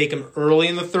if you take him early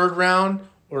in the 3rd round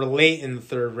or late in the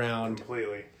 3rd round.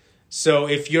 Completely. So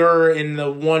if you're in the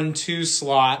 1-2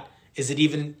 slot, is it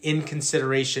even in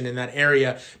consideration in that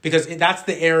area? Because that's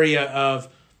the area of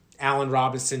Allen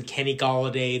Robinson, Kenny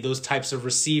Golladay, those types of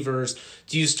receivers.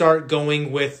 Do you start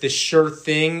going with the sure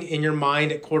thing in your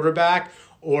mind at quarterback,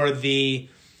 or this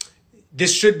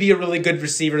should be a really good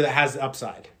receiver that has the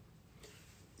upside?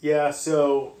 Yeah,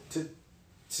 so to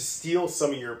steal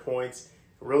some of your points,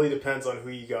 really depends on who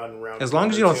you got in round. As long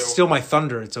as you don't steal my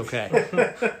thunder, it's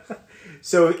okay.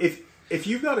 So if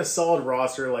you've got a solid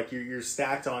roster, like you're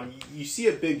stacked on, you see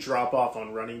a big drop off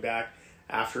on running back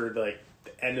after like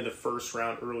the end of the first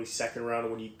round, early second round,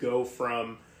 when you go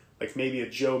from like maybe a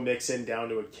Joe Mixon down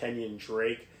to a Kenyon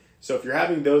Drake. So if you're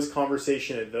having those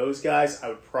conversation at those guys, I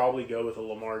would probably go with a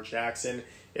Lamar Jackson.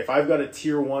 If I've got a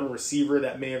tier 1 receiver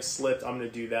that may have slipped, I'm going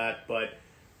to do that. But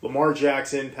Lamar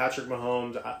Jackson, Patrick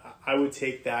Mahomes, I would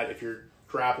take that if you're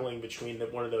grappling between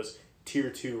one of those tier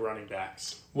 2 running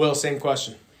backs. Will, same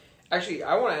question. Actually,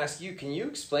 I want to ask you, can you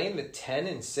explain the 10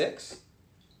 and 6?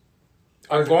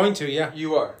 I'm going to, yeah.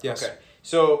 You are? Yes. Okay.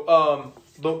 So,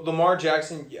 Lamar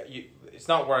Jackson, it's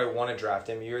not where I want to draft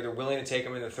him. You're either willing to take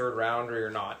him in the 3rd round or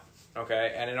you're not.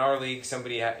 Okay, and in our league,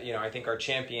 somebody, I think our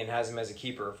champion has him as a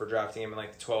keeper for drafting him in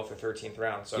like the 12th or 13th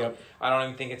round. So yep. I don't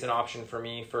even think it's an option for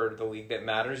me for the league that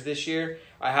matters this year.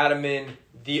 I had him in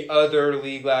the other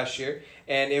league last year,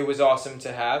 and it was awesome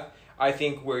to have. I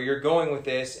think where you're going with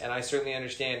this, and I certainly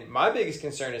understand, my biggest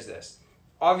concern is this.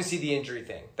 Obviously, the injury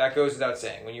thing. That goes without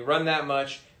saying. When you run that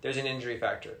much, there's an injury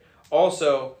factor.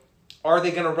 Also, are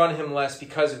they going to run him less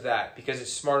because of that? Because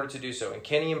it's smarter to do so. And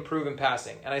can he improve in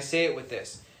passing? And I say it with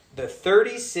this. The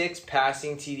 36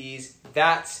 passing TDs,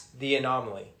 that's the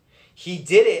anomaly. He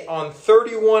did it on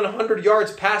 3,100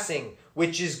 yards passing,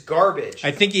 which is garbage.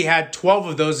 I think he had 12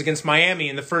 of those against Miami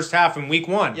in the first half in week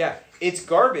 1. Yeah, it's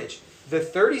garbage. The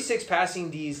 36 passing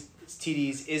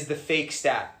TDs is the fake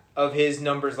stat of his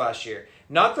numbers last year.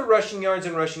 Not the rushing yards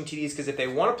and rushing TDs, because if they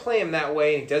want to play him that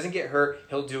way and he doesn't get hurt,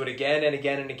 he'll do it again and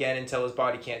again and again until his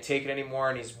body can't take it anymore,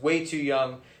 and he's way too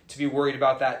young to be worried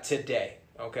about that today,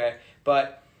 okay?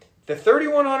 But the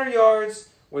 3,100 yards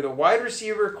with a wide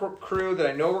receiver crew that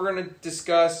I know we're going to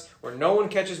discuss, where no one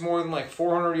catches more than like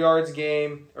 400 yards a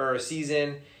game or a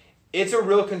season, it's a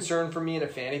real concern for me in a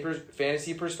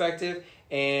fantasy perspective,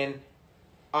 and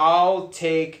I'll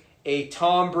take a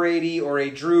Tom Brady or a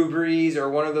Drew Brees or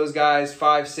one of those guys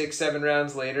 5, 6, 7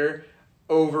 rounds later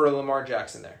over a Lamar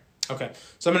Jackson there. Okay,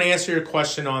 so I'm going to answer your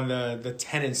question on the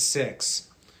 10 and 6.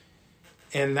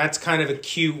 And that's kind of a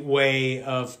cute way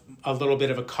of a little bit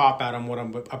of a cop-out on what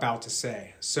I'm about to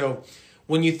say. So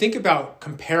when you think about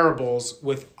comparables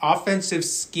with offensive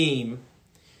scheme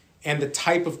and the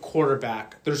type of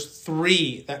quarterback, there's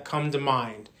 3 that come to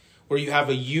mind where you have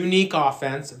a unique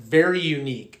offense, very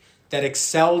unique, that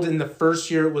excelled in the first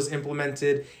year it was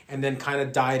implemented and then kind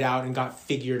of died out and got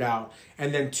figured out.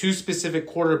 And then 2 specific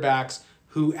quarterbacks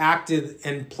who acted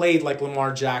and played like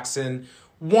Lamar Jackson,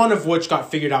 one of which got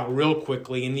figured out real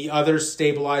quickly and the other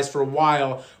stabilized for a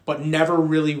while but never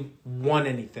really won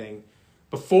anything.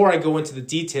 Before I go into the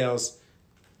details,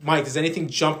 Mike, does anything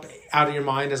jump out of your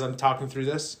mind as I'm talking through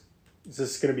this? Is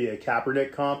this going to be a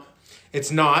Kaepernick comp?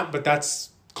 It's not, but that's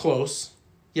close.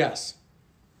 Yes.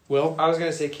 Will? I was going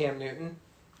to say Cam Newton.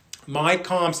 My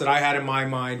comps that I had in my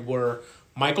mind were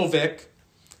Michael Vick,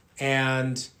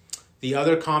 and the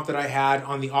other comp that I had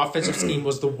on the offensive scheme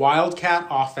was the Wildcat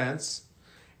offense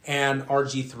and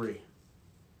RG3.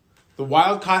 The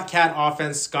Wildcat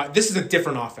offense this is a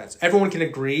different offense. Everyone can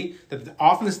agree that the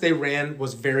offense they ran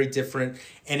was very different,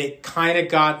 and it kind of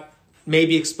got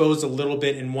maybe exposed a little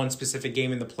bit in one specific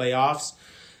game in the playoffs.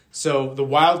 So the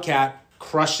Wildcat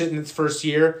crushed it in its first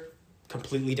year,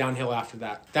 completely downhill after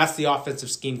that. That's the offensive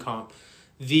scheme comp.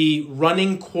 The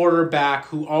running quarterback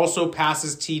who also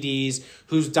passes TDs,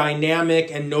 who's dynamic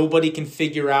and nobody can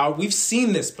figure out. We've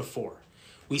seen this before.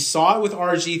 We saw it with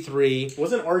RG3.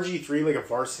 Wasn't RG3 like a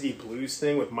Varsity Blues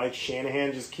thing with Mike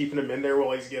Shanahan just keeping him in there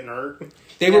while he's getting hurt?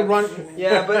 They were running.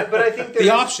 Yeah, but I think the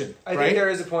option. I think there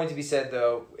is a point to be said,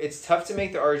 though. It's tough to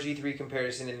make the RG3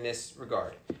 comparison in this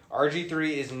regard.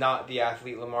 RG3 is not the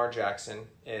athlete Lamar Jackson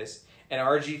is. And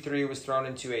RG3 was thrown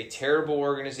into a terrible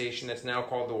organization that's now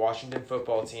called the Washington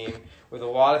Football Team with a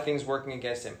lot of things working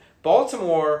against him.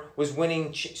 Baltimore was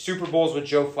winning Super Bowls with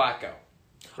Joe Flacco.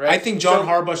 Right? I think John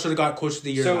Harbaugh should have got Coach of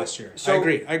the Year last year. I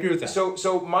agree with that.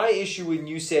 So my issue when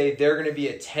you say they're going to be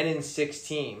a 10-6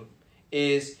 team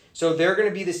is, so they're going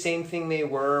to be the same thing they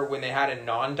were when they had a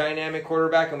non-dynamic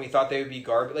quarterback and we thought they would be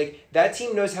garbage. Like, that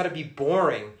team knows how to be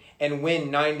boring and win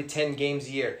 9 to 10 games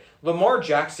a year. Lamar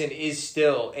Jackson is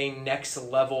still a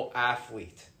next-level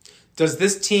athlete. Does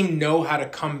this team know how to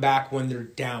come back when they're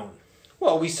down?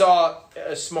 Well, we saw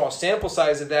a small sample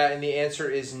size of that, and the answer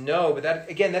is no. But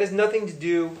that has nothing to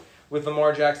do with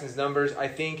Lamar Jackson's numbers. I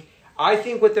think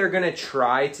what they're going to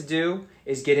try to do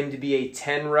is get him to be a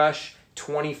 10-rush,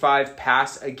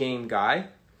 25-pass-a-game guy.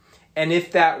 And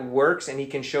if that works and he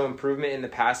can show improvement in the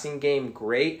passing game,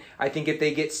 great. I think if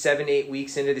they get 7-8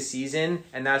 weeks into the season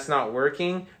and that's not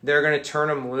working, they're going to turn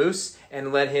him loose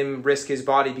and let him risk his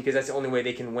body because that's the only way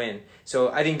they can win.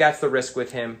 So I think that's the risk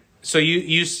with him. So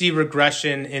you see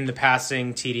regression in the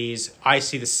passing TDs. I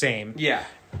see the same. Yeah.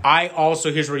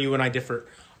 Here's where you and I differ.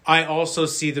 I also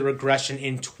see the regression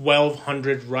in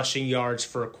 1,200 rushing yards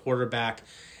for a quarterback.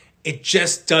 It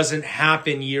just doesn't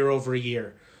happen year over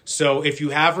year. So if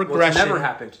you have regression... Well, it's never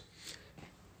happened.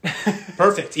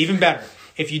 Perfect. Even better.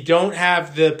 If you don't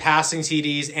have the passing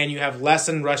TDs and you have less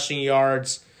than rushing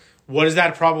yards, what does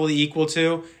that probably equal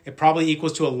to? It probably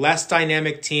equals to a less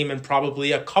dynamic team and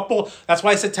probably a couple... That's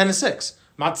why I said 10-6. I'm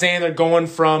not saying they're going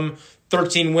from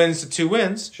 13 wins to 2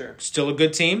 wins. Sure. Still a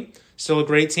good team. Still a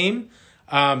great team.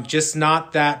 Just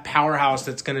not that powerhouse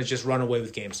that's going to just run away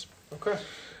with games. Okay.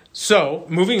 So,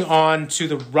 moving on to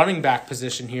the running back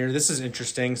position here. This is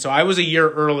interesting. So, I was a year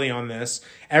early on this.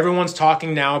 Everyone's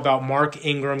talking now about Mark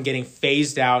Ingram getting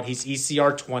phased out. He's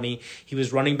ECR 20. He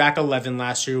was running back 11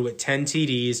 last year with 10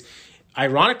 TDs.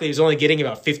 Ironically, he was only getting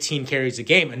about 15 carries a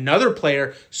game. Another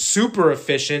player, super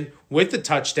efficient with the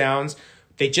touchdowns.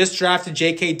 They just drafted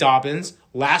J.K. Dobbins.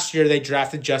 Last year, they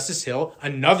drafted Justice Hill,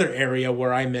 another area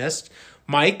where I missed.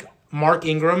 Mark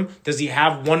Ingram, does he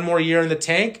have one more year in the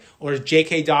tank? Or does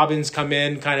J.K. Dobbins come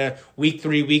in kind of week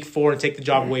 3, week 4 and take the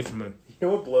job away from him? You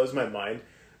know what blows my mind?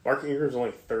 Mark Ingram's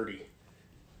only 30.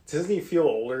 Doesn't he feel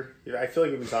older? I feel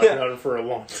like we've been talking about him for a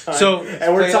long time. So,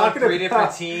 and we're talking three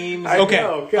about different teams. Okay,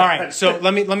 all right. So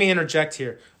let me interject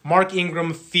here. Mark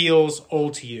Ingram feels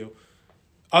old to you.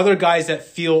 Other guys that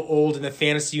feel old in the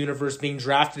fantasy universe being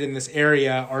drafted in this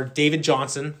area are David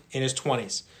Johnson in his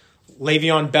 20s.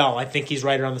 Le'Veon Bell, I think he's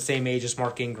right around the same age as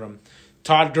Mark Ingram.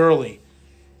 Todd Gurley,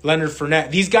 Leonard Fournette.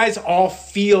 These guys all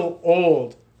feel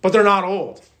old, but they're not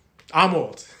old. I'm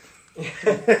old.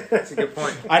 That's a good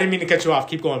point. I didn't mean to cut you off.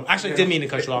 Keep going. Actually, I did mean to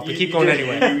cut you off, but keep going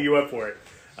anyway. You went for it.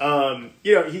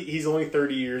 He's only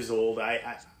 30 years old.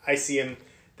 I see him.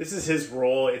 This is his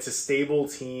role. It's a stable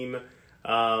team.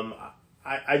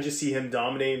 I just see him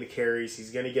dominating the carries. He's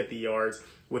going to get the yards.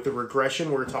 With the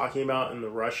regression we're talking about in the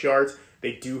rush yards,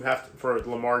 they do have to, for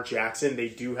Lamar Jackson, they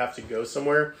do have to go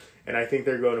somewhere. And I think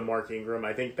they're going to Mark Ingram.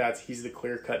 I think he's the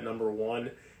clear-cut number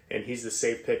one, and he's the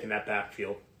safe pick in that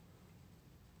backfield.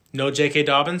 No J.K.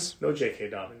 Dobbins? No J.K.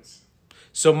 Dobbins.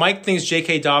 So Mike thinks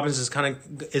J.K. Dobbins is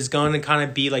going to kind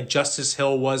of be like Justice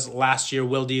Hill was last year.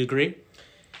 Will, do you agree?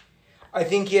 I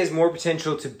think he has more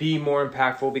potential to be more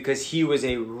impactful because he was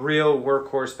a real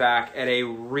workhorse back at a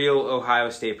real Ohio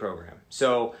State program.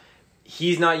 So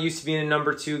he's not used to being a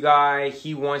number 2 guy.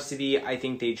 He wants to be. I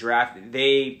think they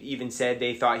even said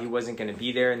they thought he wasn't going to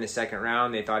be there in the second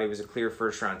round. They thought he was a clear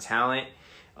first-round talent.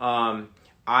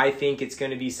 I think it's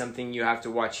going to be something you have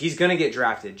to watch. He's going to get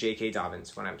drafted, J.K.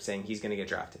 Dobbins, when I'm saying he's going to get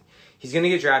drafted. He's going to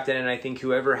get drafted, and I think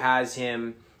whoever has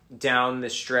him down the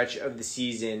stretch of the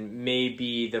season may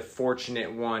be the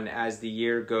fortunate one as the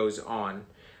year goes on.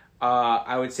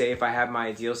 I would say if I have my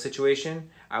ideal situation,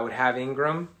 I would have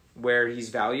Ingram where he's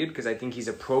valued because I think he's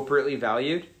appropriately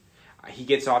valued. He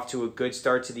gets off to a good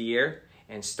start to the year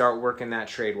and start working that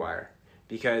trade wire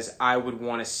because I would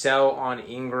want to sell on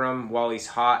Ingram while he's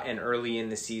hot and early in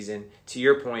the season. To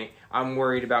your point, I'm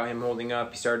worried about him holding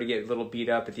up. He started to get a little beat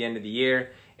up at the end of the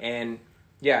year, and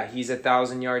yeah, he's a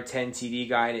 1,000-yard, 10 TD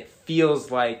guy, and it feels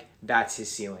like that's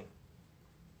his ceiling.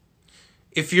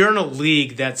 If you're in a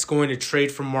league that's going to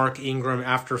trade for Mark Ingram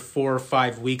after 4 or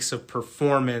 5 weeks of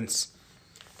performance,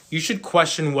 you should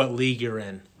question what league you're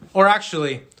in. Or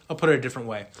actually, I'll put it a different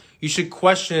way. You should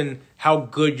question how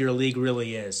good your league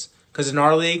really is. Because in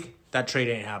our league, that trade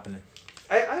ain't happening.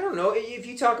 I don't know. If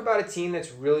you talk about a team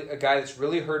that's really a guy that's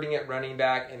really hurting at running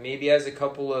back and maybe has a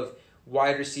couple of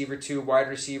wide receiver 2, wide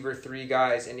receiver 3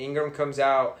 guys, and Ingram comes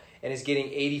out and is getting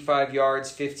 85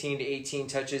 yards, 15 to 18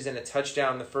 touches, and a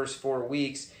touchdown the first 4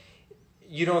 weeks,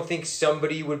 you don't think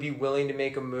somebody would be willing to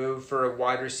make a move for a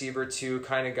wide receiver 2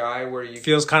 kind of guy where you...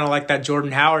 Feels kind of like that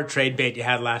Jordan Howard trade bait you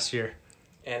had last year.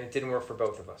 And it didn't work for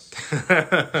both of us.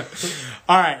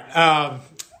 All right.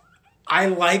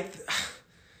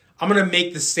 I'm going to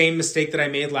make the same mistake that I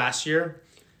made last year.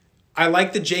 I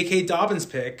like the J.K. Dobbins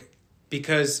pick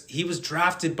because he was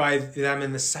drafted by them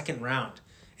in the second round.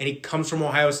 And he comes from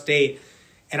Ohio State.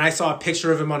 And I saw a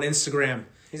picture of him on Instagram.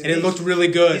 And it looked really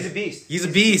good. He's a beast. He's a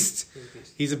beast.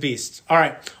 He's a beast. All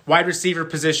right. Wide receiver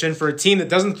position for a team that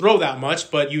doesn't throw that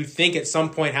much, but you'd think at some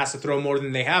point has to throw more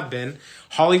than they have been.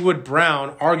 Hollywood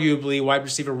Brown, arguably wide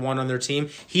receiver 1 on their team.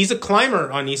 He's a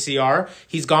climber on ECR.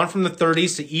 He's gone from the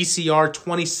 30s to ECR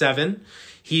 27.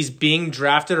 He's being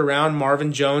drafted around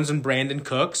Marvin Jones and Brandon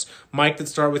Cooks. Mike,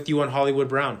 let's start with you on Hollywood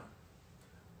Brown.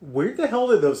 where the hell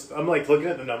did those... I'm like looking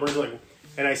at the numbers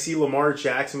and I see Lamar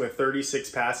Jackson with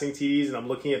 36 passing TDs, and I'm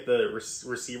looking at the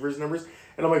receivers numbers,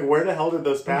 and I'm like, where the hell did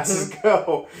those passes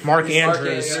go? Mark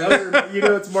Andrews.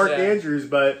 It's Mark Andrews,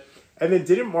 but... And then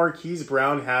didn't Marquise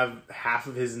Brown have half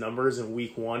of his numbers in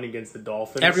week 1 against the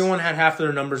Dolphins? Everyone had half of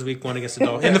their numbers week 1 against the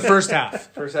Dolphins in the first half.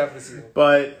 First half of the season.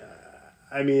 But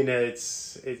I mean,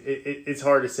 it's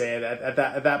hard to say. At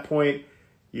that point,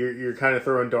 you're kind of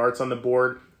throwing darts on the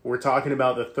board. We're talking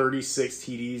about the 36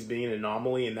 TDs being an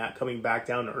anomaly and that coming back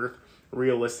down to earth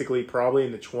realistically probably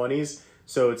in the 20s.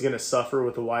 So it's going to suffer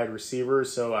with the wide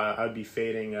receivers. So I'd be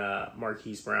fading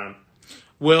Marquise Brown.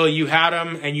 Will, you had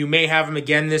him, and you may have him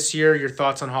again this year. Your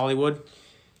thoughts on Hollywood?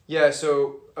 Yeah,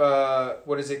 so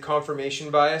what is it? Confirmation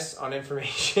bias on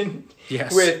information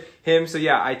Yes. with him. So,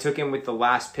 yeah, I took him with the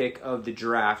last pick of the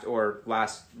draft or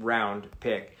last round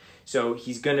pick. So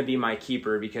he's going to be my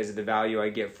keeper because of the value I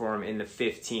get for him in the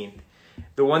 15th.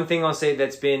 The one thing I'll say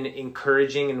that's been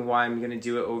encouraging and why I'm going to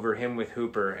do it over him with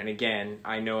Hooper, and again,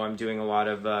 I know I'm doing a lot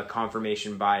of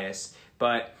confirmation bias,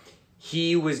 but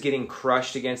he was getting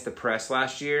crushed against the press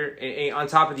last year on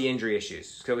top of the injury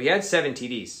issues. So he had 7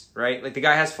 TDs, right? Like the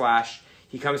guy has flash.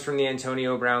 He comes from the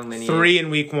Antonio Brown lineage. 3 in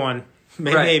week 1.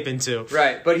 May have been 2.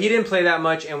 Right, but he didn't play that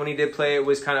much, and when he did play, it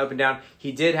was kind of up and down.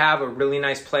 He did have a really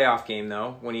nice playoff game,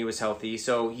 though, when he was healthy,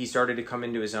 so he started to come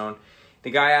into his own. The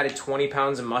guy added 20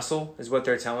 pounds of muscle, is what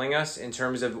they're telling us, in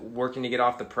terms of working to get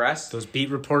off the press. Those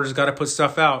beat reporters got to put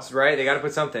stuff out. That's right, they got to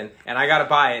put something, and I got to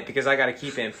buy it because I got to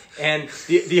keep him. And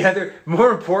the other,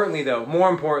 more importantly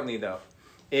though,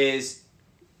 is,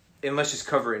 and let's just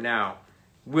cover it now,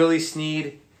 Willie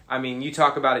Snead. I mean, you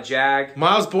talk about a jag.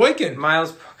 Miles Boykin.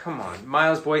 Miles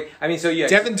Boykin. I mean, so yeah.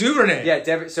 Devin Duvernay.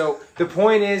 Yeah, So the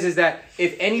point is that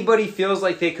if anybody feels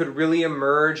like they could really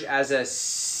emerge as a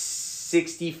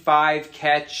 65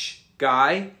 catch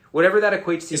guy, whatever that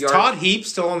equates to. Is Todd Heap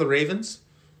still on the Ravens?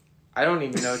 I don't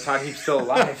even know Todd Heap's still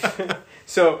alive.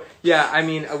 So, yeah, I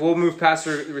mean, we'll move past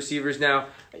the receivers now.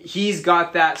 He's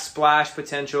got that splash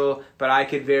potential, but I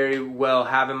could very well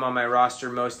have him on my roster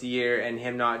most of the year and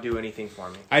him not do anything for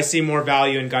me. I see more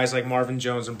value in guys like Marvin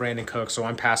Jones and Brandon Cook, so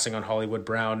I'm passing on Hollywood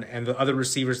Brown. And the other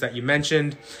receivers that you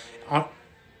mentioned, on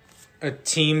a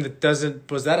team that doesn't...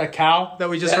 Was that a cow that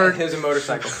we just heard? It was a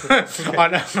motorcycle.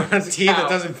 on a team that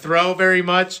doesn't throw very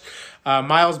much.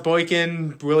 Miles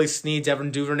Boykin, Willie Snead,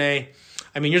 Devin Duvernay.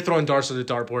 I mean, you're throwing darts to the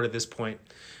dartboard at this point.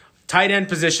 Tight end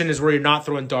position is where you're not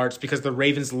throwing darts because the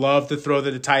Ravens love to throw to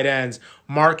the tight ends.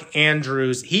 Mark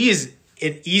Andrews, he is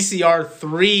an ECR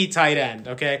 3 tight end,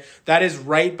 okay? That is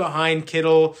right behind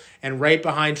Kittle and right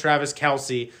behind Travis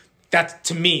Kelce. That's,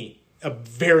 to me, a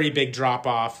very big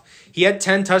drop-off. He had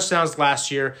 10 touchdowns last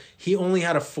year. He only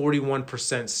had a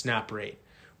 41% snap rate.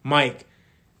 Mike,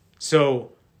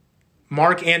 so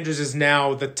Mark Andrews is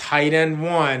now the tight end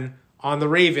 1 on the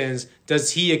Ravens.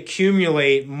 Does he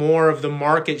accumulate more of the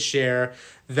market share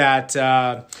that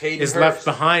is left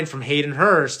behind from Hayden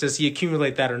Hurst? Does he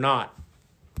accumulate that or not?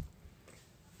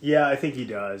 Yeah, I think he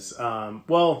does.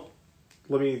 Well,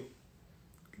 let me...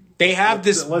 They have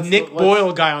this Nick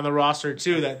Boyle guy on the roster,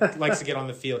 too, that likes to get on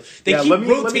the field. They keep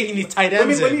rotating these tight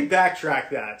ends Let me backtrack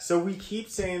that. So we keep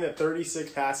saying that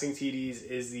 36 passing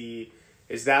TDs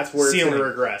that's where it's going to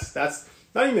regress. That's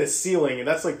not even a ceiling, and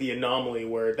that's like the anomaly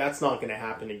where that's not going to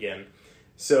happen again.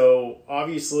 So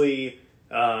obviously,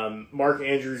 Mark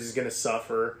Andrews is going to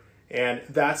suffer, and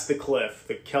that's the cliff.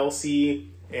 The Kelce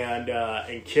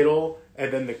and Kittle,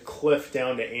 and then the cliff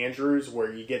down to Andrews,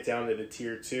 where you get down to the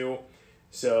tier 2.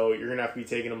 So you're going to have to be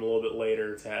taking him a little bit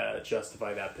later to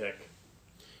justify that pick.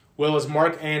 Will, is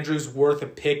Mark Andrews worth a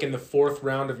pick in the 4th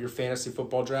round of your fantasy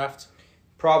football draft?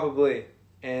 Probably.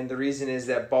 And the reason is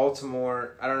that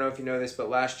Baltimore, I don't know if you know this, but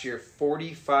last year,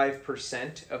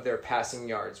 45% of their passing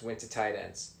yards went to tight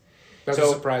ends. Doesn't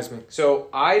surprise me. So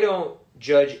I don't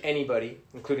judge anybody,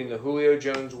 including the Julio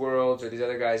Jones worlds or these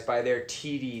other guys, by their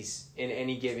TDs in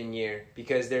any given year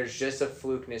because there's just a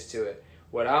flukeness to it.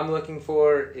 What I'm looking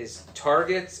for is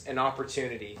targets and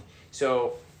opportunity.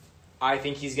 So I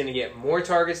think he's going to get more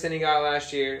targets than he got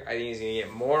last year. I think he's going to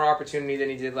get more opportunity than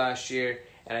he did last year.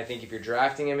 And I think if you're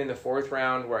drafting him in the 4th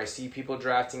round, where I see people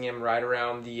drafting him right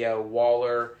around the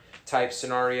Waller type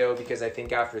scenario, because I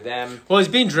think after them... Well, he's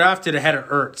being drafted ahead of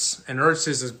Ertz, and Ertz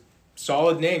is a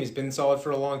solid name. He's been solid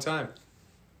for a long time.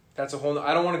 That's a whole...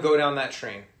 I don't want to go down that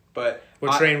train, but...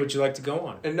 What train would you like to go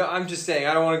on? No, I'm just saying,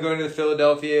 I don't want to go into the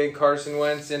Philadelphia and Carson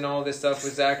Wentz and all this stuff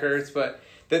with Zach Ertz, but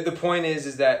the point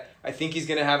is that I think he's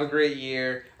going to have a great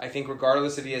year. I think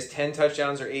regardless if he has 10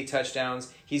 touchdowns or 8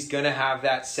 touchdowns, he's going to have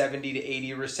that 70 to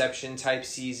 80 reception type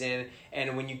season.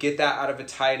 And when you get that out of a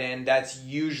tight end, that's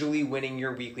usually winning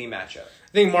your weekly matchup.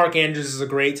 I think Mark Andrews is a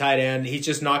great tight end. He's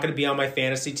just not going to be on my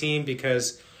fantasy team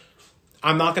because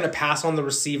I'm not going to pass on the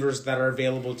receivers that are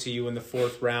available to you in the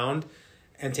 4th round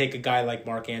and take a guy like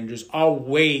Mark Andrews. I'll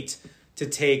wait to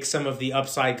take some of the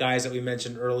upside guys that we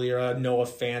mentioned earlier, Noah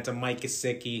Fant, Mike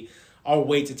Gesicki. I'll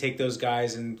wait to take those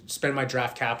guys and spend my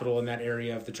draft capital in that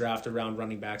area of the draft around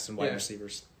running backs and wide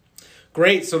receivers.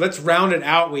 Great. So let's round it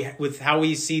out with how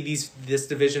we see this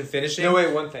division finishing. No,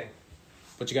 wait, one thing.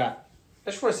 What you got?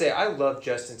 I just want to say I love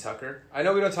Justin Tucker. I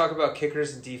know we don't talk about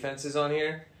kickers and defenses on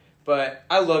here, but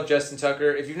I love Justin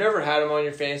Tucker. If you've never had him on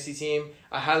your fantasy team,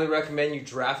 I highly recommend you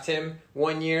draft him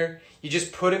one year. You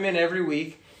just put him in every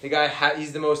week. The guy,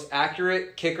 he's the most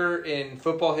accurate kicker in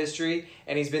football history,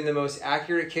 and he's been the most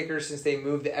accurate kicker since they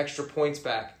moved the extra points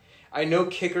back. I know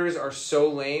kickers are so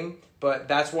lame, but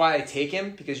that's why I take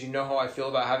him, because you know how I feel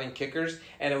about having kickers,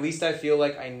 and at least I feel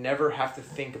like I never have to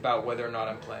think about whether or not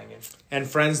I'm playing him. And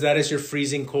friends, that is your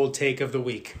freezing cold take of the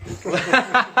week. All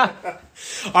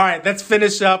right, let's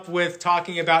finish up with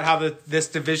talking about how this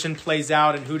division plays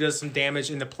out and who does some damage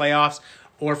in the playoffs,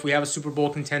 or if we have a Super Bowl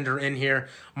contender in here.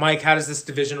 Mike, how does this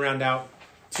division round out?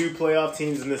 2 playoff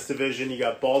teams in this division. You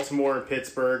got Baltimore and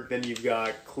Pittsburgh. Then you've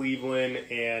got Cleveland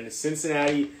and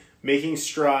Cincinnati making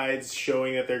strides,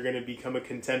 showing that they're going to become a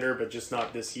contender, but just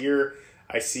not this year.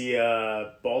 I see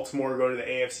Baltimore go to the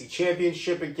AFC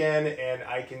Championship again, and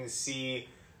I can see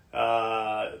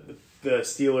the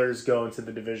Steelers go into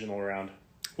the divisional round.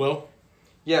 Will?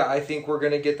 Yeah, I think we're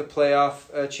going to get the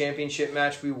playoff championship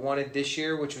match we wanted this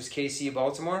year, which was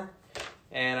KC-Baltimore.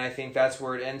 And I think that's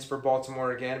where it ends for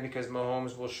Baltimore again, because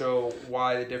Mahomes will show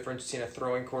why the difference between a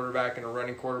throwing quarterback and a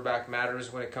running quarterback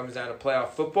matters when it comes down to playoff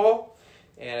football.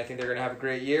 And I think they're going to have a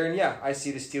great year. And yeah, I see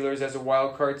the Steelers as a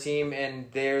wild card team, and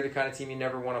they're the kind of team you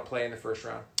never want to play in the first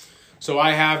round. So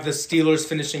I have the Steelers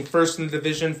finishing first in the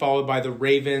division, followed by the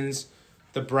Ravens,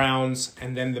 the Browns,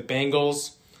 and then the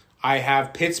Bengals. I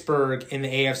have Pittsburgh in the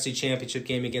AFC Championship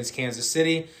game against Kansas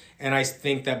City, and I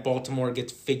think that Baltimore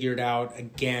gets figured out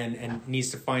again and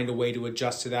needs to find a way to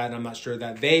adjust to that, and I'm not sure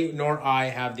that they nor I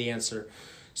have the answer.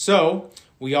 So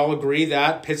we all agree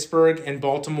that Pittsburgh and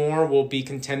Baltimore will be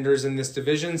contenders in this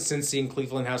division. Cincy and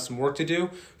Cleveland have some work to do.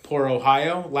 Poor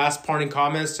Ohio. Last parting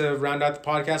comments to round out the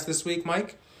podcast this week,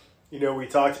 Mike? You know, we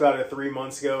talked about it 3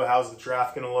 months ago. How's the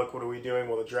draft going to look? What are we doing?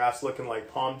 Well, the draft's looking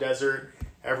like Palm Desert.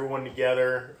 Everyone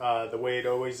together, the way it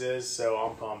always is, so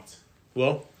I'm pumped.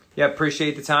 Will? Yeah,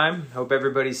 appreciate the time. Hope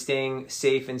everybody's staying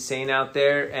safe and sane out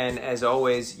there, and as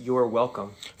always, you're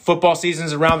welcome. Football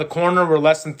season's around the corner. We're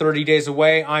less than 30 days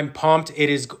away. I'm pumped.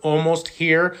 It is almost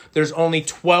here. There's only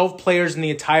 12 players in the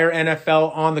entire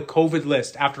NFL on the COVID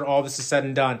list after all this is said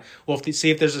and done. We'll see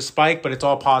if there's a spike, but it's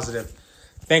all positive.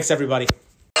 Thanks, everybody.